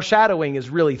 The foreshadowing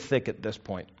is really thick at this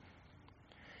point.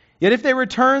 Yet if they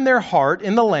return their heart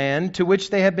in the land to which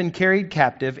they have been carried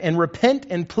captive, and repent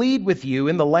and plead with you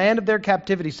in the land of their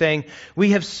captivity, saying,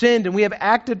 we have sinned and we have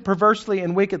acted perversely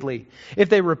and wickedly. If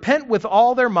they repent with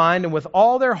all their mind and with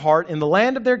all their heart in the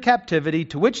land of their captivity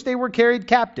to which they were carried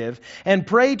captive, and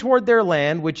pray toward their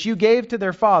land which you gave to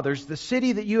their fathers, the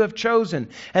city that you have chosen,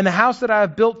 and the house that I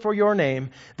have built for your name,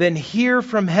 then hear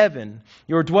from heaven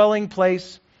your dwelling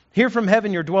place,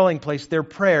 their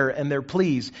prayer and their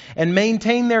pleas, and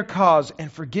maintain their cause, and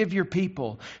forgive your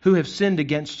people who have sinned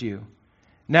against you.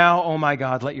 Now, O my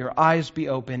God, let your eyes be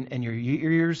open and your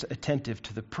ears attentive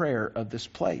to the prayer of this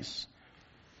place.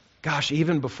 Gosh,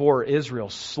 even before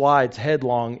Israel slides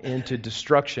headlong into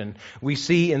destruction, we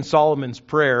see in Solomon's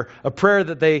prayer a prayer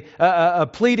that a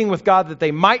pleading with God that they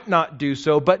might not do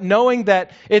so, but knowing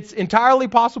that it's entirely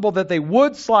possible that they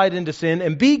would slide into sin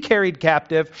and be carried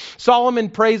captive, Solomon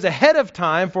prays ahead of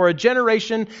time for a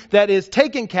generation that is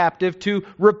taken captive to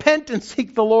repent and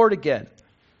seek the Lord again.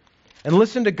 And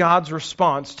listen to God's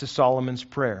response to Solomon's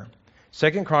prayer.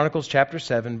 2 Chronicles chapter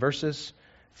 7, verses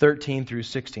 13 through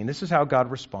 16. This is how God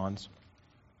responds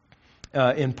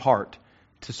in part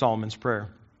to Solomon's prayer.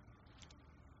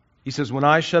 He says, when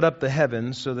I shut up the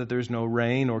heavens so that there's no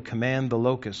rain, or command the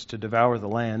locusts to devour the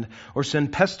land, or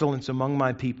send pestilence among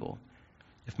my people,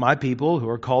 if my people who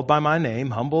are called by my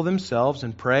name humble themselves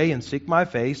and pray and seek my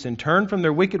face and turn from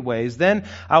their wicked ways, then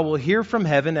I will hear from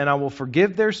heaven and I will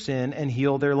forgive their sin and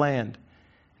heal their land.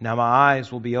 Now my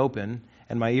eyes will be open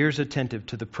and my ears attentive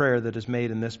to the prayer that is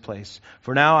made in this place.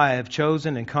 For now I have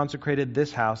chosen and consecrated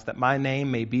this house, that my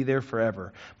name may be there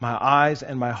forever. My eyes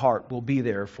and my heart will be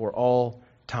there for all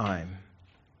time.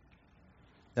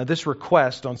 Now, this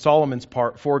request on Solomon's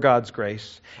part for God's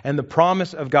grace and the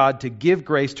promise of God to give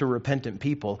grace to repentant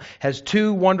people has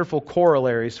two wonderful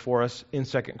corollaries for us in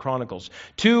 2 Chronicles.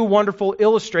 Two wonderful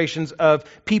illustrations of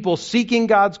people seeking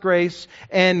God's grace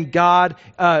and God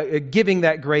giving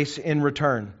that grace in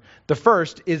return. The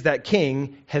first is that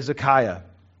king Hezekiah.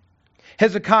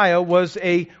 Hezekiah was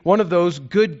one of those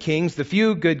good kings, the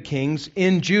few good kings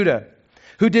in Judah,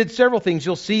 who did several things.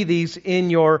 You'll see these in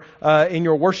your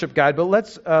worship guide, but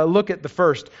let's look at the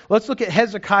first. Let's look at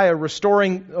Hezekiah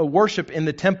restoring worship in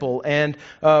the temple and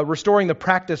restoring the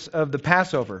practice of the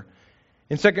Passover.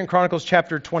 In 2 Chronicles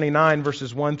chapter 29,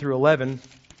 verses 1 through 11,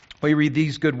 we read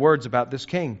these good words about this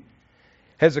king.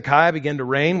 Hezekiah began to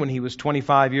reign when he was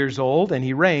 25 years old, and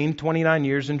he reigned 29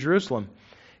 years in Jerusalem.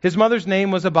 His mother's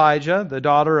name was Abijah, the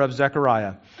daughter of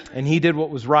Zechariah, and he did what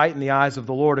was right in the eyes of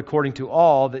the Lord according to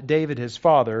all that David his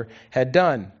father had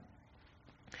done.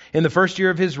 In the first year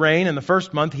of his reign, in the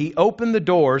first month, he opened the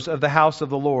doors of the house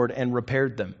of the Lord and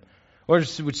repaired them, which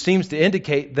seems to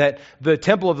indicate that the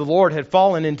temple of the Lord had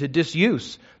fallen into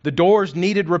disuse. The doors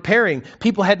needed repairing.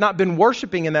 People had not been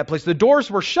worshiping in that place. The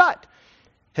doors were shut.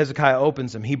 Hezekiah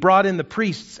opens them. He brought in the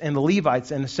priests and the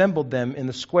Levites and assembled them in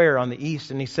the square on the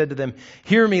east. And he said to them,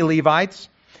 "Hear me, Levites.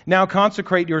 Now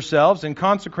consecrate yourselves and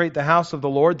consecrate the house of the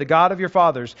Lord, the God of your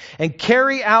fathers, and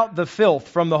carry out the filth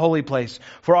from the holy place.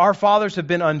 For our fathers have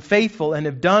been unfaithful and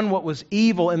have done what was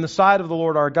evil in the sight of the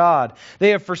Lord our God. They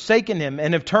have forsaken him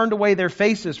and have turned away their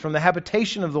faces from the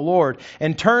habitation of the Lord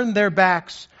and turned their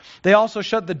backs. They also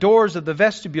shut the doors of the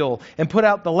vestibule and put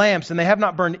out the lamps, and they have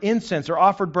not burned incense or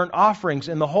offered burnt offerings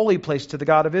in the holy place to the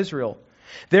God of Israel.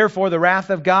 Therefore the wrath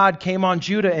of God came on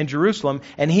Judah and Jerusalem,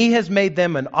 and he has made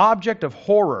them an object of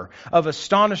horror, of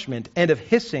astonishment, and of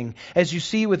hissing, as you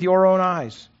see with your own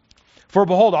eyes. For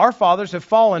behold, our fathers have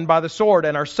fallen by the sword,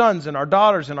 and our sons and our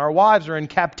daughters and our wives are in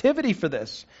captivity for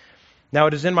this. Now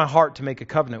it is in my heart to make a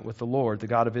covenant with the Lord, the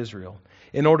God of Israel,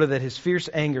 in order that his fierce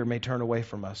anger may turn away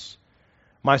from us.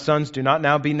 My sons, do not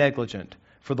now be negligent,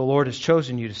 for the Lord has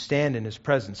chosen you to stand in his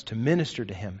presence, to minister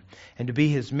to him, and to be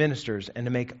his ministers, and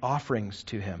to make offerings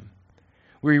to him."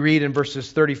 We read in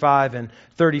verses 35 and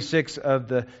 36 of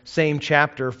the same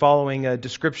chapter, following a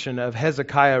description of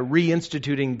Hezekiah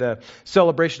reinstituting the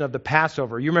celebration of the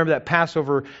Passover. You remember that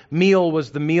Passover meal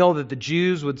was the meal that the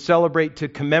Jews would celebrate to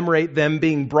commemorate them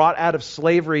being brought out of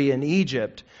slavery in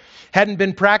Egypt. Hadn't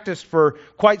been practiced for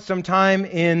quite some time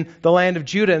in the land of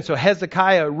Judah. And so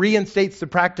Hezekiah reinstates the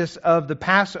practice of the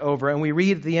Passover. And we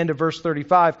read at the end of verse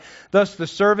 35, "Thus the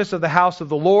service of the house of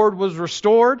the Lord was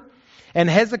restored, and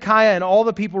Hezekiah and all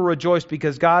the people rejoiced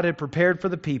because God had prepared for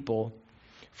the people,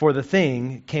 for the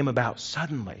thing came about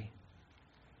suddenly."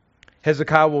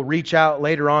 Hezekiah will reach out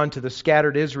later on to the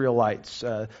scattered Israelites,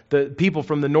 the people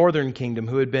from the northern kingdom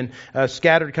who had been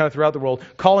scattered kind of throughout the world,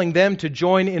 calling them to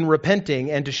join in repenting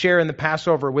and to share in the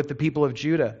Passover with the people of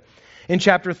Judah. In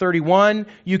chapter 31,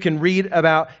 you can read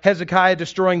about Hezekiah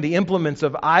destroying the implements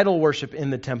of idol worship in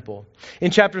the temple.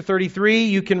 In chapter 33,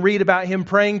 you can read about him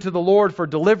praying to the Lord for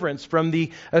deliverance from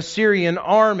the Assyrian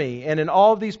army. And in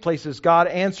all of these places, God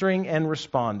answering and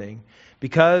responding.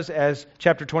 Because, as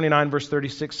chapter 29, verse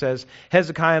 36 says,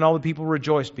 Hezekiah and all the people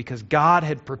rejoiced because God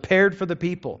had prepared for the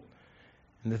people,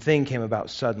 and the thing came about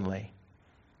suddenly.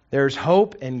 There's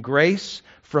hope and grace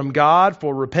from God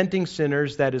for repenting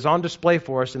sinners that is on display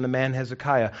for us in the man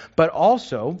Hezekiah, but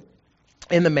also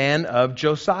in the man of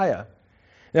Josiah.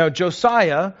 Now,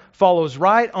 Josiah follows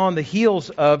right on the heels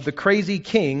of the crazy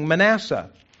king Manasseh.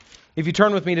 If you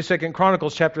turn with me to 2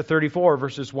 Chronicles chapter 34,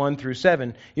 verses 1 through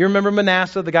 7, you remember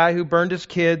Manasseh, the guy who burned his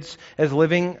kids as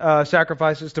living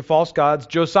sacrifices to false gods.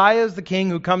 Josiah is the king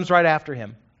who comes right after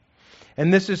him.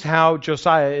 And this is how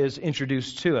Josiah is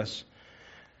introduced to us.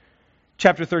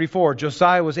 Chapter 34,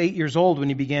 Josiah was 8 years old when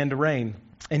he began to reign,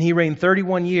 and he reigned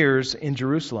 31 years in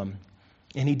Jerusalem.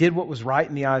 And he did what was right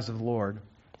in the eyes of the Lord.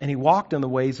 And he walked in the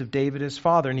ways of David his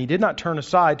father, and he did not turn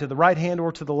aside to the right hand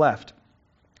or to the left.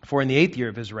 For in the 8th year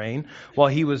of his reign, while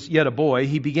he was yet a boy,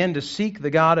 he began to seek the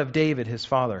God of David his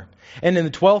father. And in the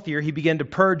 12th year, he began to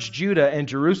purge Judah and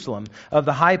Jerusalem of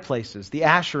the high places, the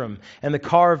Asherim, and the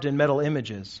carved and metal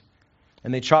images.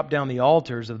 And they chopped down the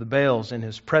altars of the Baals in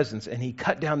his presence, and he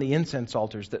cut down the incense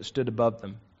altars that stood above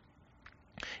them.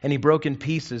 And he broke in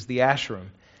pieces the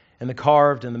Asherim, and the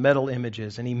carved and the metal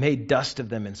images, and he made dust of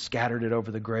them and scattered it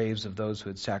over the graves of those who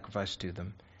had sacrificed to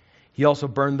them. He also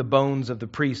burned the bones of the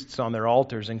priests on their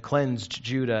altars and cleansed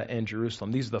Judah and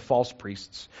Jerusalem. These are the false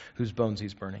priests whose bones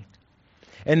he's burning.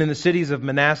 and in the cities of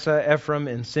Manasseh, Ephraim,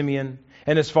 and Simeon,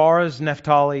 and as far as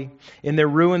Naphtali, in their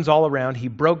ruins all around, he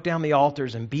broke down the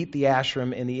altars and beat the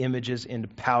Asherim and the images into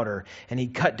powder. And he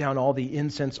cut down all the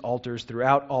incense altars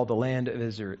throughout all the land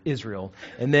of Israel.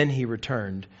 And then he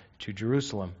returned to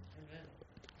Jerusalem.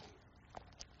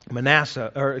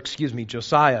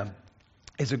 Josiah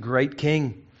is a great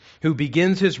king who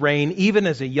begins his reign even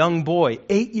as a young boy,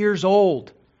 8 years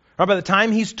old. Right, by the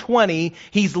time he's 20,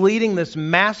 he's leading this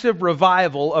massive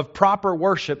revival of proper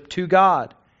worship to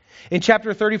God. In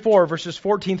chapter 34, verses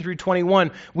 14 through 21,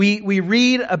 we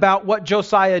read about what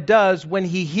Josiah does when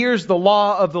he hears the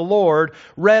law of the Lord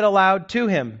read aloud to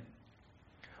him.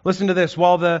 Listen to this.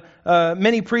 While the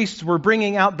many priests were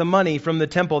bringing out the money from the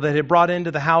temple that had brought into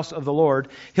the house of the Lord,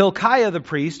 Hilkiah the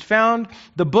priest found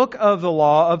the book of the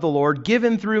law of the Lord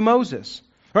given through Moses.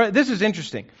 All right, this is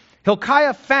interesting.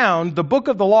 Hilkiah found the book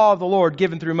of the law of the Lord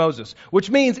given through Moses,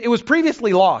 which means it was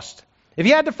previously lost. If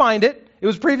he had to find it, it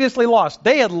was previously lost.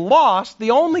 They had lost the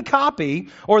only copy,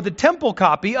 or the temple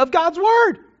copy, of God's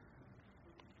Word.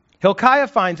 Hilkiah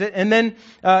finds it, and then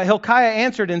Hilkiah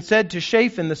answered and said to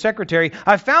Shaphan the secretary,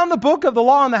 I found the book of the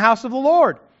law in the house of the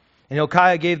Lord. And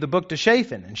Hilkiah gave the book to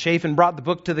Shaphan, and Shaphan brought the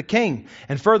book to the king,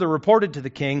 and further reported to the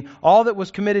king all that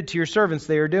was committed to your servants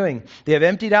they are doing. They have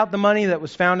emptied out the money that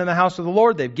was found in the house of the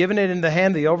Lord. They've given it into the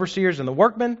hand of the overseers and the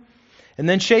workmen. And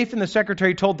then Shaphan the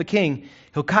secretary told the king,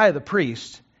 Hilkiah the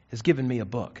priest has given me a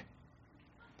book.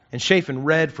 And Shaphan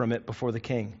read from it before the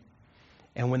king.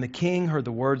 And when the king heard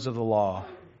the words of the law,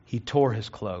 he tore his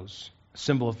clothes, a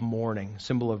symbol of mourning,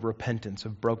 symbol of repentance,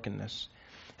 of brokenness.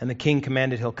 And the king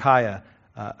commanded Hilkiah,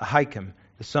 Ahikam,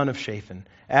 the son of Shaphan,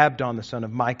 Abdon, the son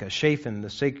of Micah, Shaphan,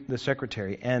 the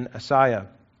secretary, and Asaiah,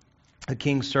 the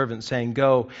king's servant, saying,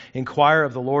 Go, inquire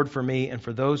of the Lord for me and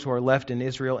for those who are left in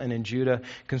Israel and in Judah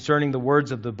concerning the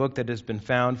words of the book that has been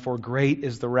found. For great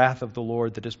is the wrath of the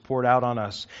Lord that is poured out on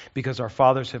us, because our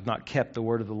fathers have not kept the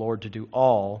word of the Lord to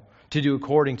do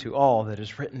according to all that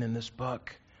is written in this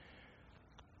book.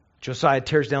 Josiah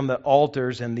tears down the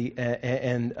altars and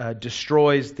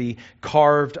destroys the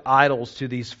carved idols to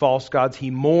these false gods. He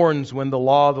mourns when the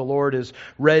law of the Lord is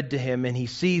read to him, and he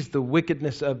sees the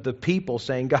wickedness of the people,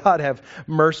 saying, God, have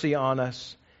mercy on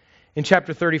us. In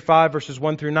chapter 35, verses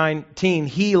 1 through 19,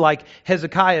 he, like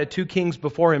Hezekiah, 2 kings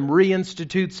before him,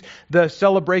 reinstitutes the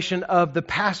celebration of the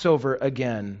Passover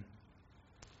again.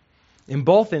 In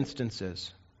both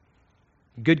instances,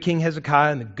 good King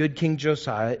Hezekiah and the good King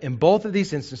Josiah, in both of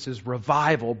these instances,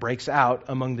 revival breaks out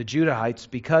among the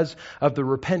Judahites because of the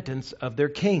repentance of their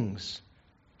kings.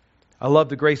 I love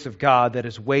the grace of God that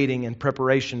is waiting in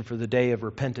preparation for the day of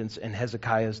repentance in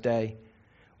Hezekiah's day.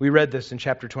 We read this in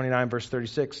chapter 29, verse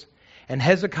 36. And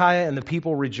Hezekiah and the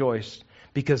people rejoiced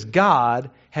because God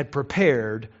had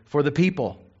prepared for the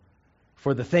people,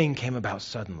 for the thing came about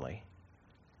suddenly.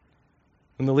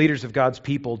 When the leaders of God's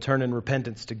people turn in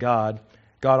repentance to God,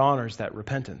 God honors that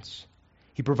repentance.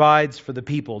 He provides for the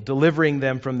people, delivering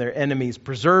them from their enemies,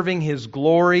 preserving His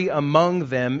glory among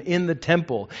them in the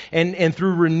temple, and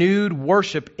through renewed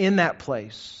worship in that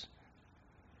place.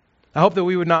 I hope that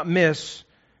we would not miss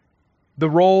the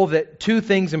role that 2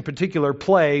 things in particular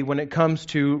play when it comes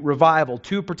to revival,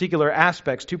 2 particular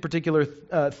aspects, 2 particular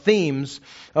themes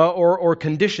or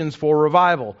conditions for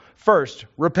revival. First,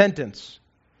 repentance.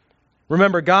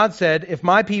 Remember, God said, if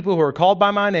my people who are called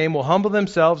by my name will humble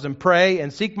themselves and pray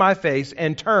and seek my face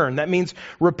and turn, that means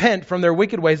repent from their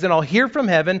wicked ways, then I'll hear from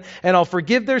heaven and I'll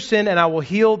forgive their sin and I will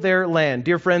heal their land.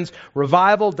 Dear friends,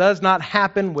 revival does not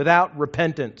happen without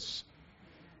repentance.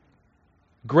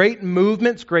 Great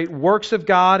movements, great works of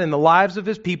God in the lives of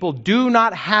His people do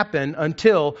not happen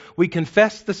until we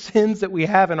confess the sins that we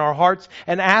have in our hearts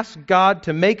and ask God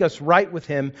to make us right with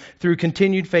Him through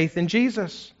continued faith in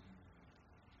Jesus.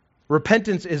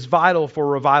 Repentance is vital for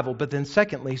revival, but then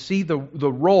secondly, see the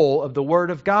role of the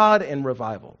Word of God in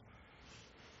revival.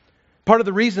 Part of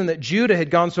the reason that Judah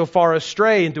had gone so far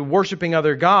astray into worshiping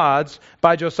other gods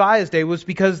by Josiah's day was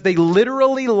because they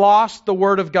literally lost the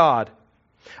Word of God.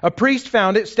 A priest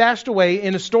found it stashed away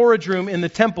in a storage room in the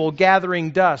temple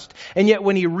gathering dust. And yet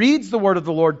when he reads the word of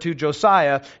the Lord to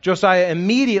Josiah, Josiah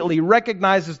immediately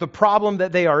recognizes the problem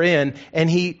that they are in and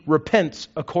he repents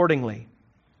accordingly.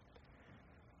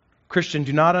 Christian,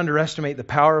 do not underestimate the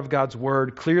power of God's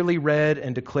word, clearly read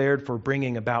and declared for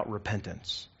bringing about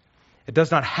repentance. It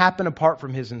does not happen apart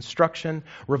from His instruction.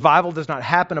 Revival does not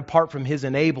happen apart from His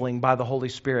enabling by the Holy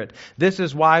Spirit. This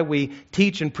is why we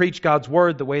teach and preach God's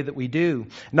Word the way that we do.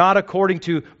 Not according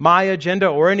to my agenda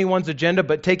or anyone's agenda,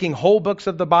 but taking whole books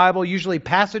of the Bible, usually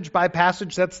passage by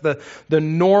passage. That's the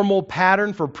normal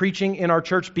pattern for preaching in our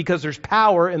church because there's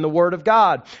power in the Word of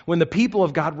God when the people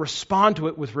of God respond to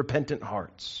it with repentant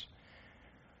hearts.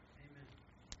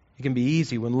 It can be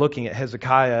easy when looking at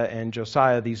Hezekiah and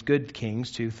Josiah, these good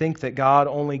kings, to think that God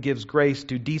only gives grace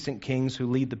to decent kings who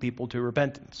lead the people to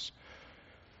repentance.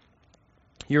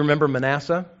 You remember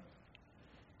Manasseh?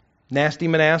 Nasty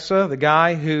Manasseh, the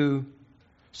guy who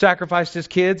sacrificed his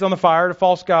kids on the fire to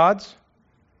false gods?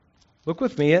 Look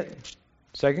with me at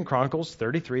 2 Chronicles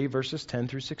 33, verses 10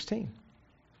 through 16.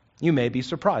 You may be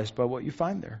surprised by what you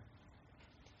find there.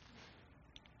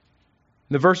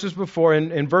 The verses before,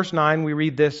 in verse 9, we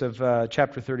read this of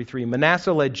chapter 33.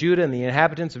 Manasseh led Judah and the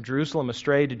inhabitants of Jerusalem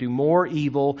astray to do more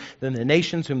evil than the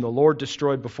nations whom the Lord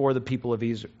destroyed before the people of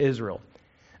Israel.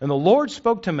 And the Lord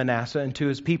spoke to Manasseh and to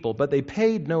his people, but they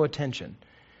paid no attention.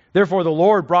 Therefore the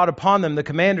Lord brought upon them the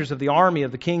commanders of the army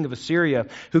of the king of Assyria,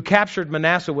 who captured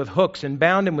Manasseh with hooks and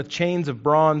bound him with chains of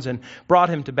bronze and brought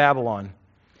him to Babylon.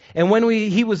 And when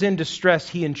he was in distress,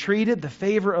 he entreated the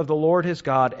favor of the Lord his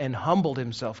God and humbled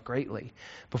himself greatly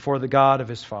before the God of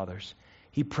his fathers.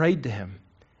 He prayed to him,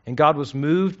 and God was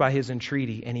moved by his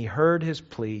entreaty, and he heard his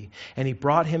plea, and he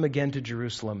brought him again to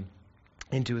Jerusalem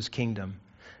into his kingdom.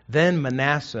 Then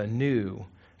Manasseh knew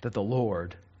that the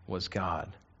Lord was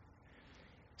God.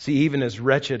 See, even as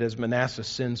wretched as Manasseh's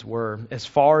sins were, as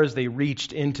far as they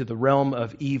reached into the realm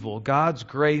of evil, God's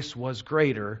grace was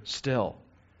greater still.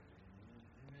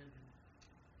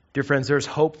 Dear friends, there's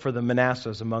hope for the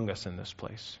Manassehs among us in this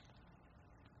place.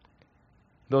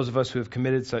 Those of us who have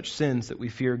committed such sins that we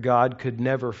fear God could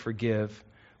never forgive,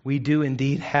 we do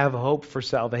indeed have hope for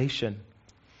salvation.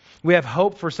 We have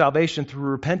hope for salvation through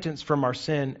repentance from our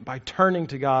sin by turning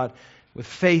to God with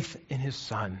faith in His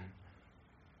Son.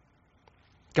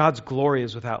 God's glory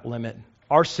is without limit.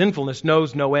 Our sinfulness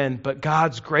knows no end, but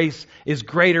God's grace is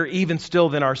greater even still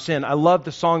than our sin. I love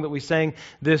the song that we sang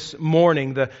this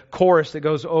morning, the chorus that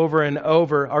goes over and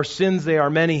over. Our sins, they are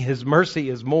many, His mercy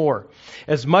is more.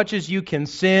 As much as you can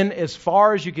sin, as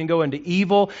far as you can go into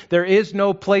evil, there is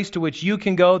no place to which you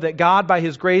can go that God by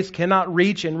His grace cannot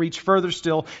reach and reach further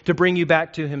still to bring you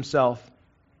back to Himself.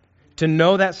 To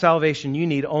know that salvation, you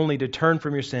need only to turn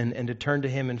from your sin and to turn to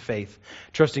Him in faith,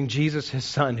 trusting Jesus, His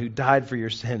Son, who died for your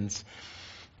sins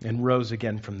and rose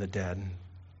again from the dead.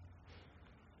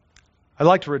 I'd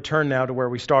like to return now to where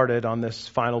we started on this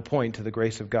final point, to the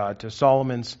grace of God, to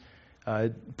Solomon's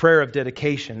prayer of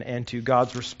dedication and to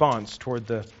God's response toward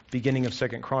the beginning of 2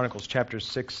 Chronicles chapters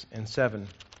 6 and 7.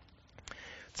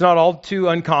 It's not all too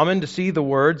uncommon to see the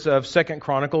words of 2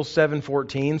 Chronicles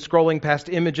 7:14 scrolling past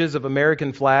images of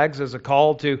American flags as a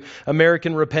call to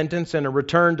American repentance and a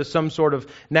return to some sort of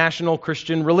national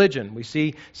Christian religion. We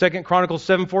see 2 Chronicles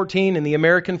 7:14 and the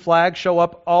American flag show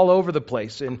up all over the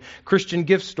place in Christian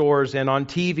gift stores and on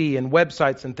TV and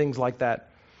websites and things like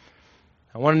that.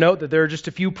 I want to note that there are just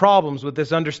a few problems with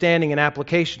this understanding and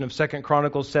application of 2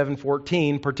 Chronicles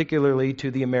 7:14, particularly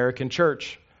to the American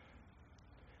church.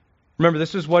 Remember,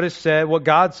 this is what is said, what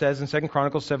God says in 2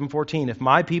 Chronicles 7:14. If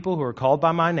my people who are called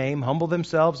by my name humble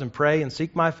themselves and pray and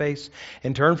seek my face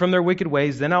and turn from their wicked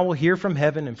ways, then I will hear from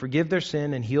heaven and forgive their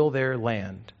sin and heal their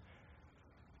land.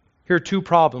 Here are two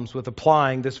problems with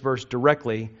applying this verse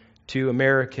directly to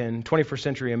 21st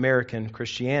century American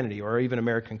Christianity or even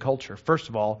American culture. First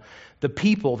of all, the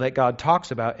people that God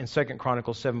talks about in 2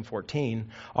 Chronicles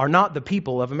 7:14 are not the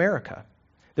people of America.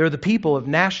 They're the people of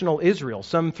national Israel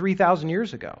some 3,000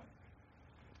 years ago.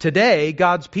 Today,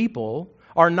 God's people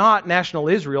are not national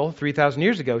Israel 3,000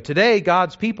 years ago. Today,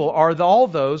 God's people are all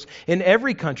those in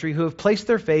every country who have placed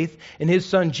their faith in His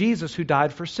Son Jesus who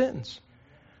died for sins.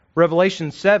 Revelation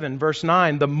 7, verse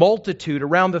 9, the multitude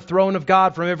around the throne of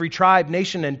God from every tribe,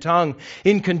 nation, and tongue,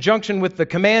 in conjunction with the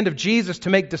command of Jesus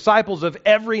to make disciples of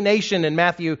every nation in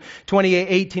Matthew 28,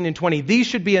 18, and 20. These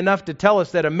should be enough to tell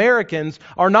us that Americans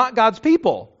are not God's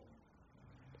people.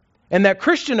 And that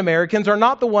Christian Americans are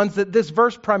not the ones that this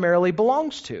verse primarily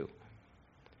belongs to.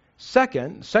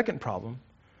 Second problem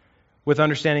with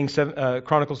understanding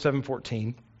Chronicles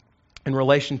 7:14 in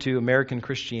relation to American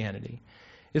Christianity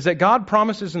is that God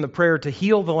promises in the prayer to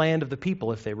heal the land of the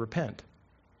people if they repent.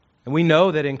 And we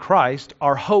know that in Christ,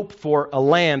 our hope for a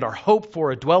land, our hope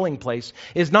for a dwelling place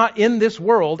is not in this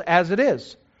world as it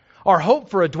is. Our hope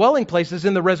for a dwelling place is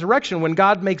in the resurrection when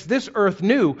God makes this earth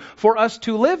new for us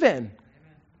to live in.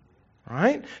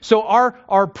 Right? So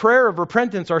our prayer of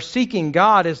repentance, our seeking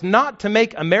God, is not to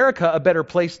make America a better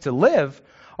place to live.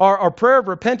 Our prayer of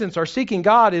repentance, our seeking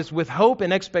God, is with hope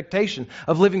and expectation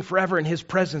of living forever in His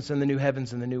presence in the new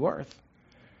heavens and the new earth.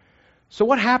 So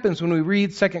what happens when we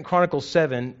read 2 Chronicles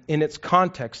 7 in its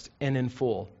context and in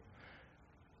full?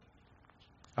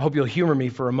 I hope you'll humor me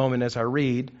for a moment as I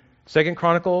read 2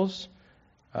 Chronicles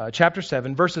chapter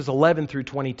 7, verses 11 through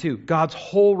 22. God's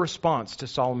whole response to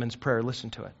Solomon's prayer. Listen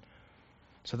to it.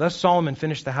 So thus Solomon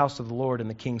finished the house of the Lord and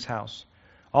the king's house.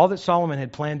 All that Solomon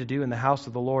had planned to do in the house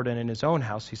of the Lord and in his own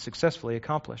house, he successfully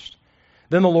accomplished.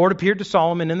 Then the Lord appeared to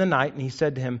Solomon in the night, and he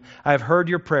said to him, I have heard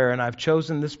your prayer, and I have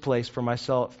chosen this place for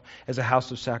myself as a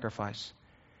house of sacrifice.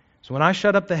 So when I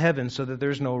shut up the heavens so that there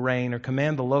is no rain, or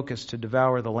command the locusts to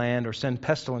devour the land, or send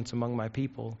pestilence among my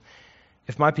people,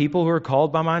 if my people who are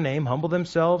called by my name humble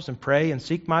themselves and pray and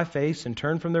seek my face and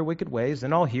turn from their wicked ways,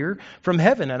 then I'll hear from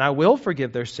heaven, and I will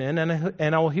forgive their sin,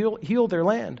 and I will heal their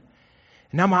land.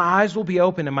 And now my eyes will be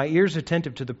open and my ears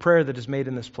attentive to the prayer that is made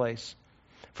in this place.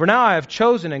 For now I have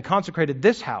chosen and consecrated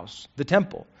this house, the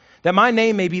temple, that my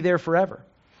name may be there forever.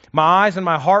 My eyes and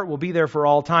my heart will be there for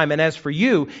all time. And as for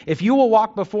you, if you will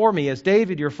walk before me as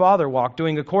David your father walked,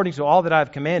 doing according to all that I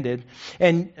have commanded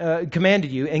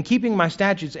you, and keeping my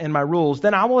statutes and my rules,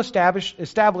 then I will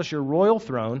establish your royal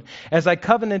throne, as I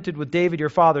covenanted with David your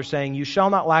father, saying, you shall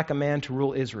not lack a man to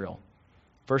rule Israel.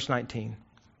 Verse 19.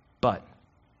 But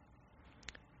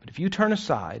if you turn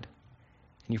aside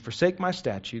and you forsake my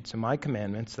statutes and my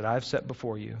commandments that I have set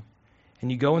before you, and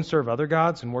you go and serve other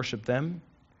gods and worship them,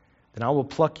 then I will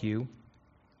pluck you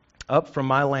up from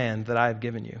my land that I have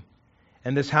given you.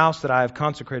 And this house that I have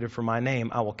consecrated for my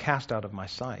name I will cast out of my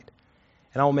sight.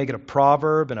 And I will make it a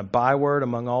proverb and a byword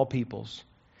among all peoples.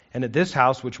 And at this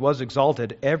house which was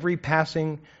exalted, everyone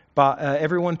passing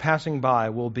by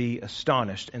will be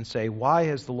astonished and say, why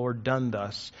has the Lord done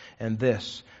thus and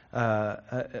this?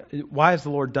 Why has the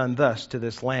Lord done thus to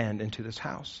this land and to this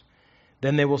house?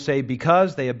 Then they will say,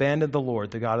 because they abandoned the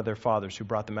Lord, the God of their fathers, who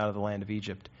brought them out of the land of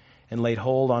Egypt, and laid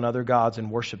hold on other gods and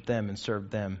worshipped them and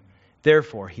served them.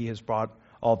 Therefore, he has brought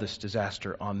all this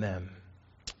disaster on them.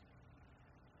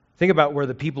 Think about where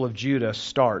the people of Judah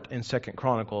start in 2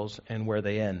 Chronicles and where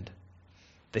they end.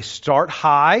 They start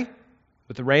high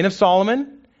with the reign of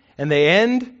Solomon, and they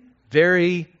end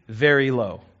very, very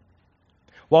low.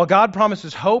 While God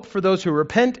promises hope for those who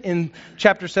repent in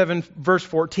chapter 7, verse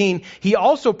 14, He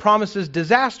also promises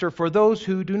disaster for those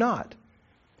who do not.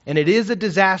 And it is a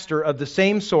disaster of the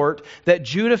same sort that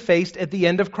Judah faced at the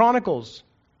end of Chronicles.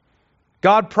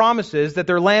 God promises that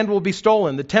their land will be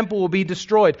stolen, the temple will be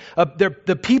destroyed,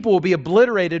 the people will be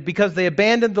obliterated because they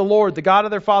abandoned the Lord, the God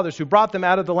of their fathers, who brought them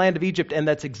out of the land of Egypt. And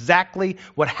that's exactly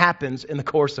what happens in the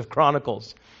course of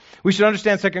Chronicles. We should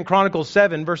understand 2 Chronicles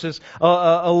 7, verses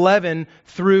 11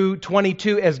 through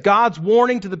 22, as God's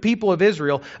warning to the people of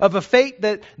Israel of a fate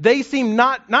that they seem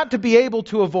not to be able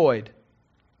to avoid.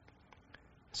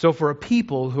 So for a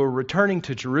people who are returning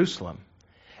to Jerusalem,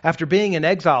 after being in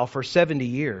exile for 70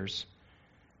 years,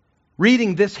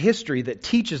 reading this history that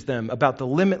teaches them about the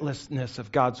limitlessness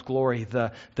of God's glory,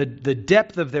 the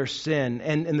depth of their sin,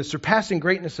 and the surpassing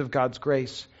greatness of God's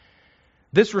grace,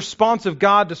 this response of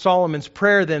God to Solomon's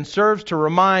prayer then serves to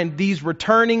remind these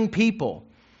returning people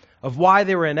of why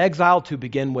they were in exile to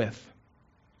begin with.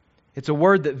 It's a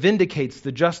word that vindicates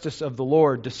the justice of the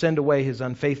Lord to send away His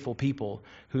unfaithful people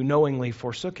who knowingly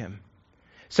forsook Him.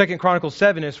 2 Chronicles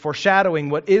 7 is foreshadowing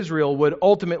what Israel would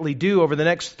ultimately do over the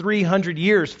next 300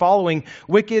 years following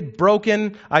wicked,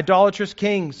 broken, idolatrous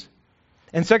kings.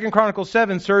 And 2 Chronicles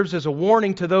 7 serves as a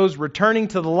warning to those returning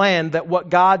to the land that what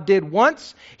God did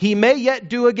once, He may yet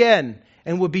do again,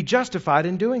 and would be justified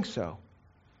in doing so.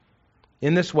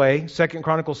 In this way, 2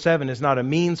 Chronicles 7 is not a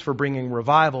means for bringing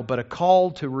revival, but a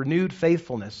call to renewed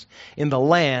faithfulness in the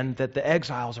land that the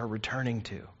exiles are returning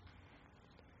to.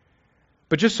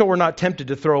 But just so we're not tempted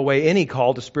to throw away any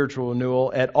call to spiritual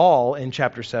renewal at all in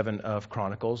chapter 7 of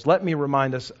Chronicles, let me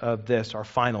remind us of this, our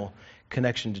final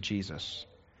connection to Jesus.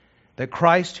 That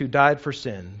Christ, who died for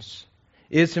sins,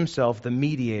 is Himself the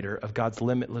mediator of God's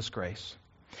limitless grace.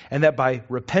 And that by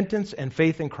repentance and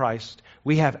faith in Christ,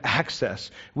 we have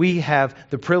access. We have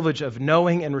the privilege of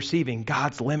knowing and receiving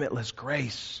God's limitless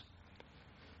grace.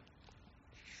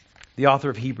 The author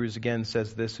of Hebrews again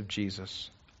says this of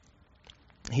Jesus.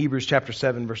 Hebrews chapter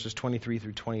 7, verses 23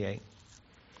 through 28.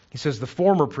 He says, the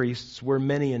former priests were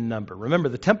many in number. Remember,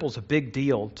 the temple's a big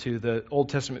deal to the Old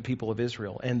Testament people of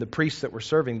Israel, and the priests that were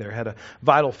serving there had a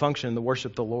vital function in the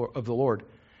worship of the Lord.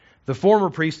 The former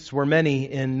priests were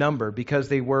many in number because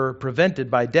they were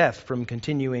prevented by death from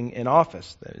continuing in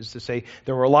office. That is to say,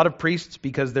 there were a lot of priests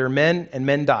because they're men and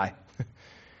men die.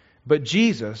 But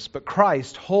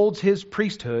Christ holds his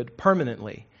priesthood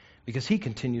permanently because he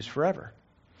continues forever.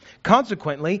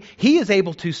 Consequently, he is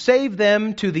able to save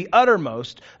them to the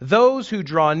uttermost, those who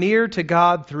draw near to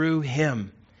God through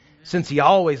him, since he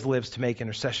always lives to make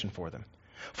intercession for them.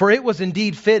 For it was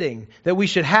indeed fitting that we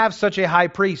should have such a high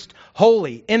priest,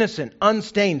 holy, innocent,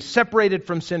 unstained, separated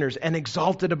from sinners, and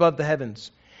exalted above the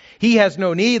heavens. He has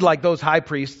no need, like those high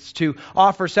priests, to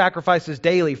offer sacrifices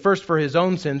daily, first for his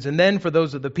own sins and then for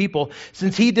those of the people,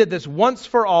 since he did this once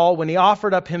for all when he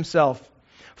offered up himself.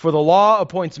 For the law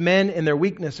appoints men in their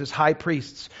weakness as high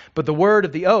priests, but the word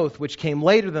of the oath, which came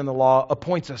later than the law,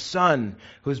 appoints a son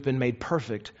who has been made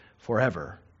perfect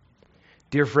forever.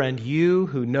 Dear friend, you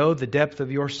who know the depth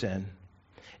of your sin,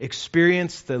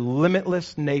 experience the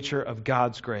limitless nature of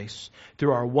God's grace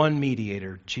through our one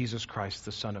mediator, Jesus Christ,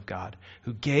 the Son of God,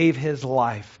 who gave his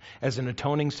life as an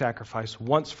atoning sacrifice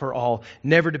once for all,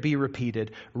 never to be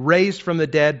repeated, raised from the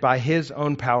dead by his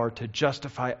own power to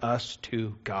justify us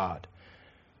to God.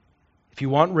 If you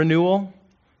want renewal,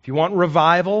 if you want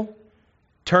revival,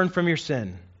 turn from your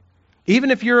sin.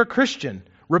 Even if you're a Christian,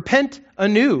 repent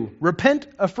anew, repent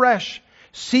afresh.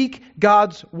 Seek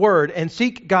God's Word, and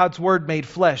seek God's Word made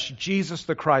flesh, Jesus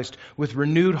the Christ, with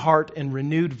renewed heart and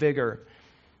renewed vigor.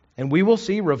 And we will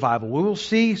see revival. We will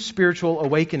see spiritual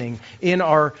awakening in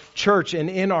our church and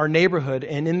in our neighborhood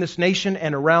and in this nation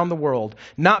and around the world.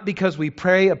 Not because we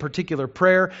pray a particular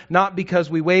prayer, not because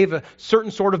we wave a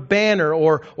certain sort of banner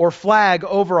or flag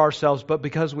over ourselves, but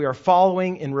because we are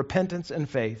following in repentance and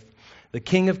faith the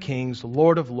King of Kings,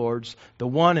 Lord of Lords, the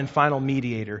one and final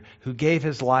mediator who gave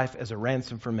his life as a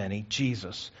ransom for many,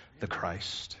 Jesus the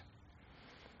Christ.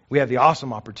 We have the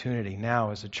awesome opportunity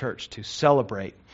now as a church to celebrate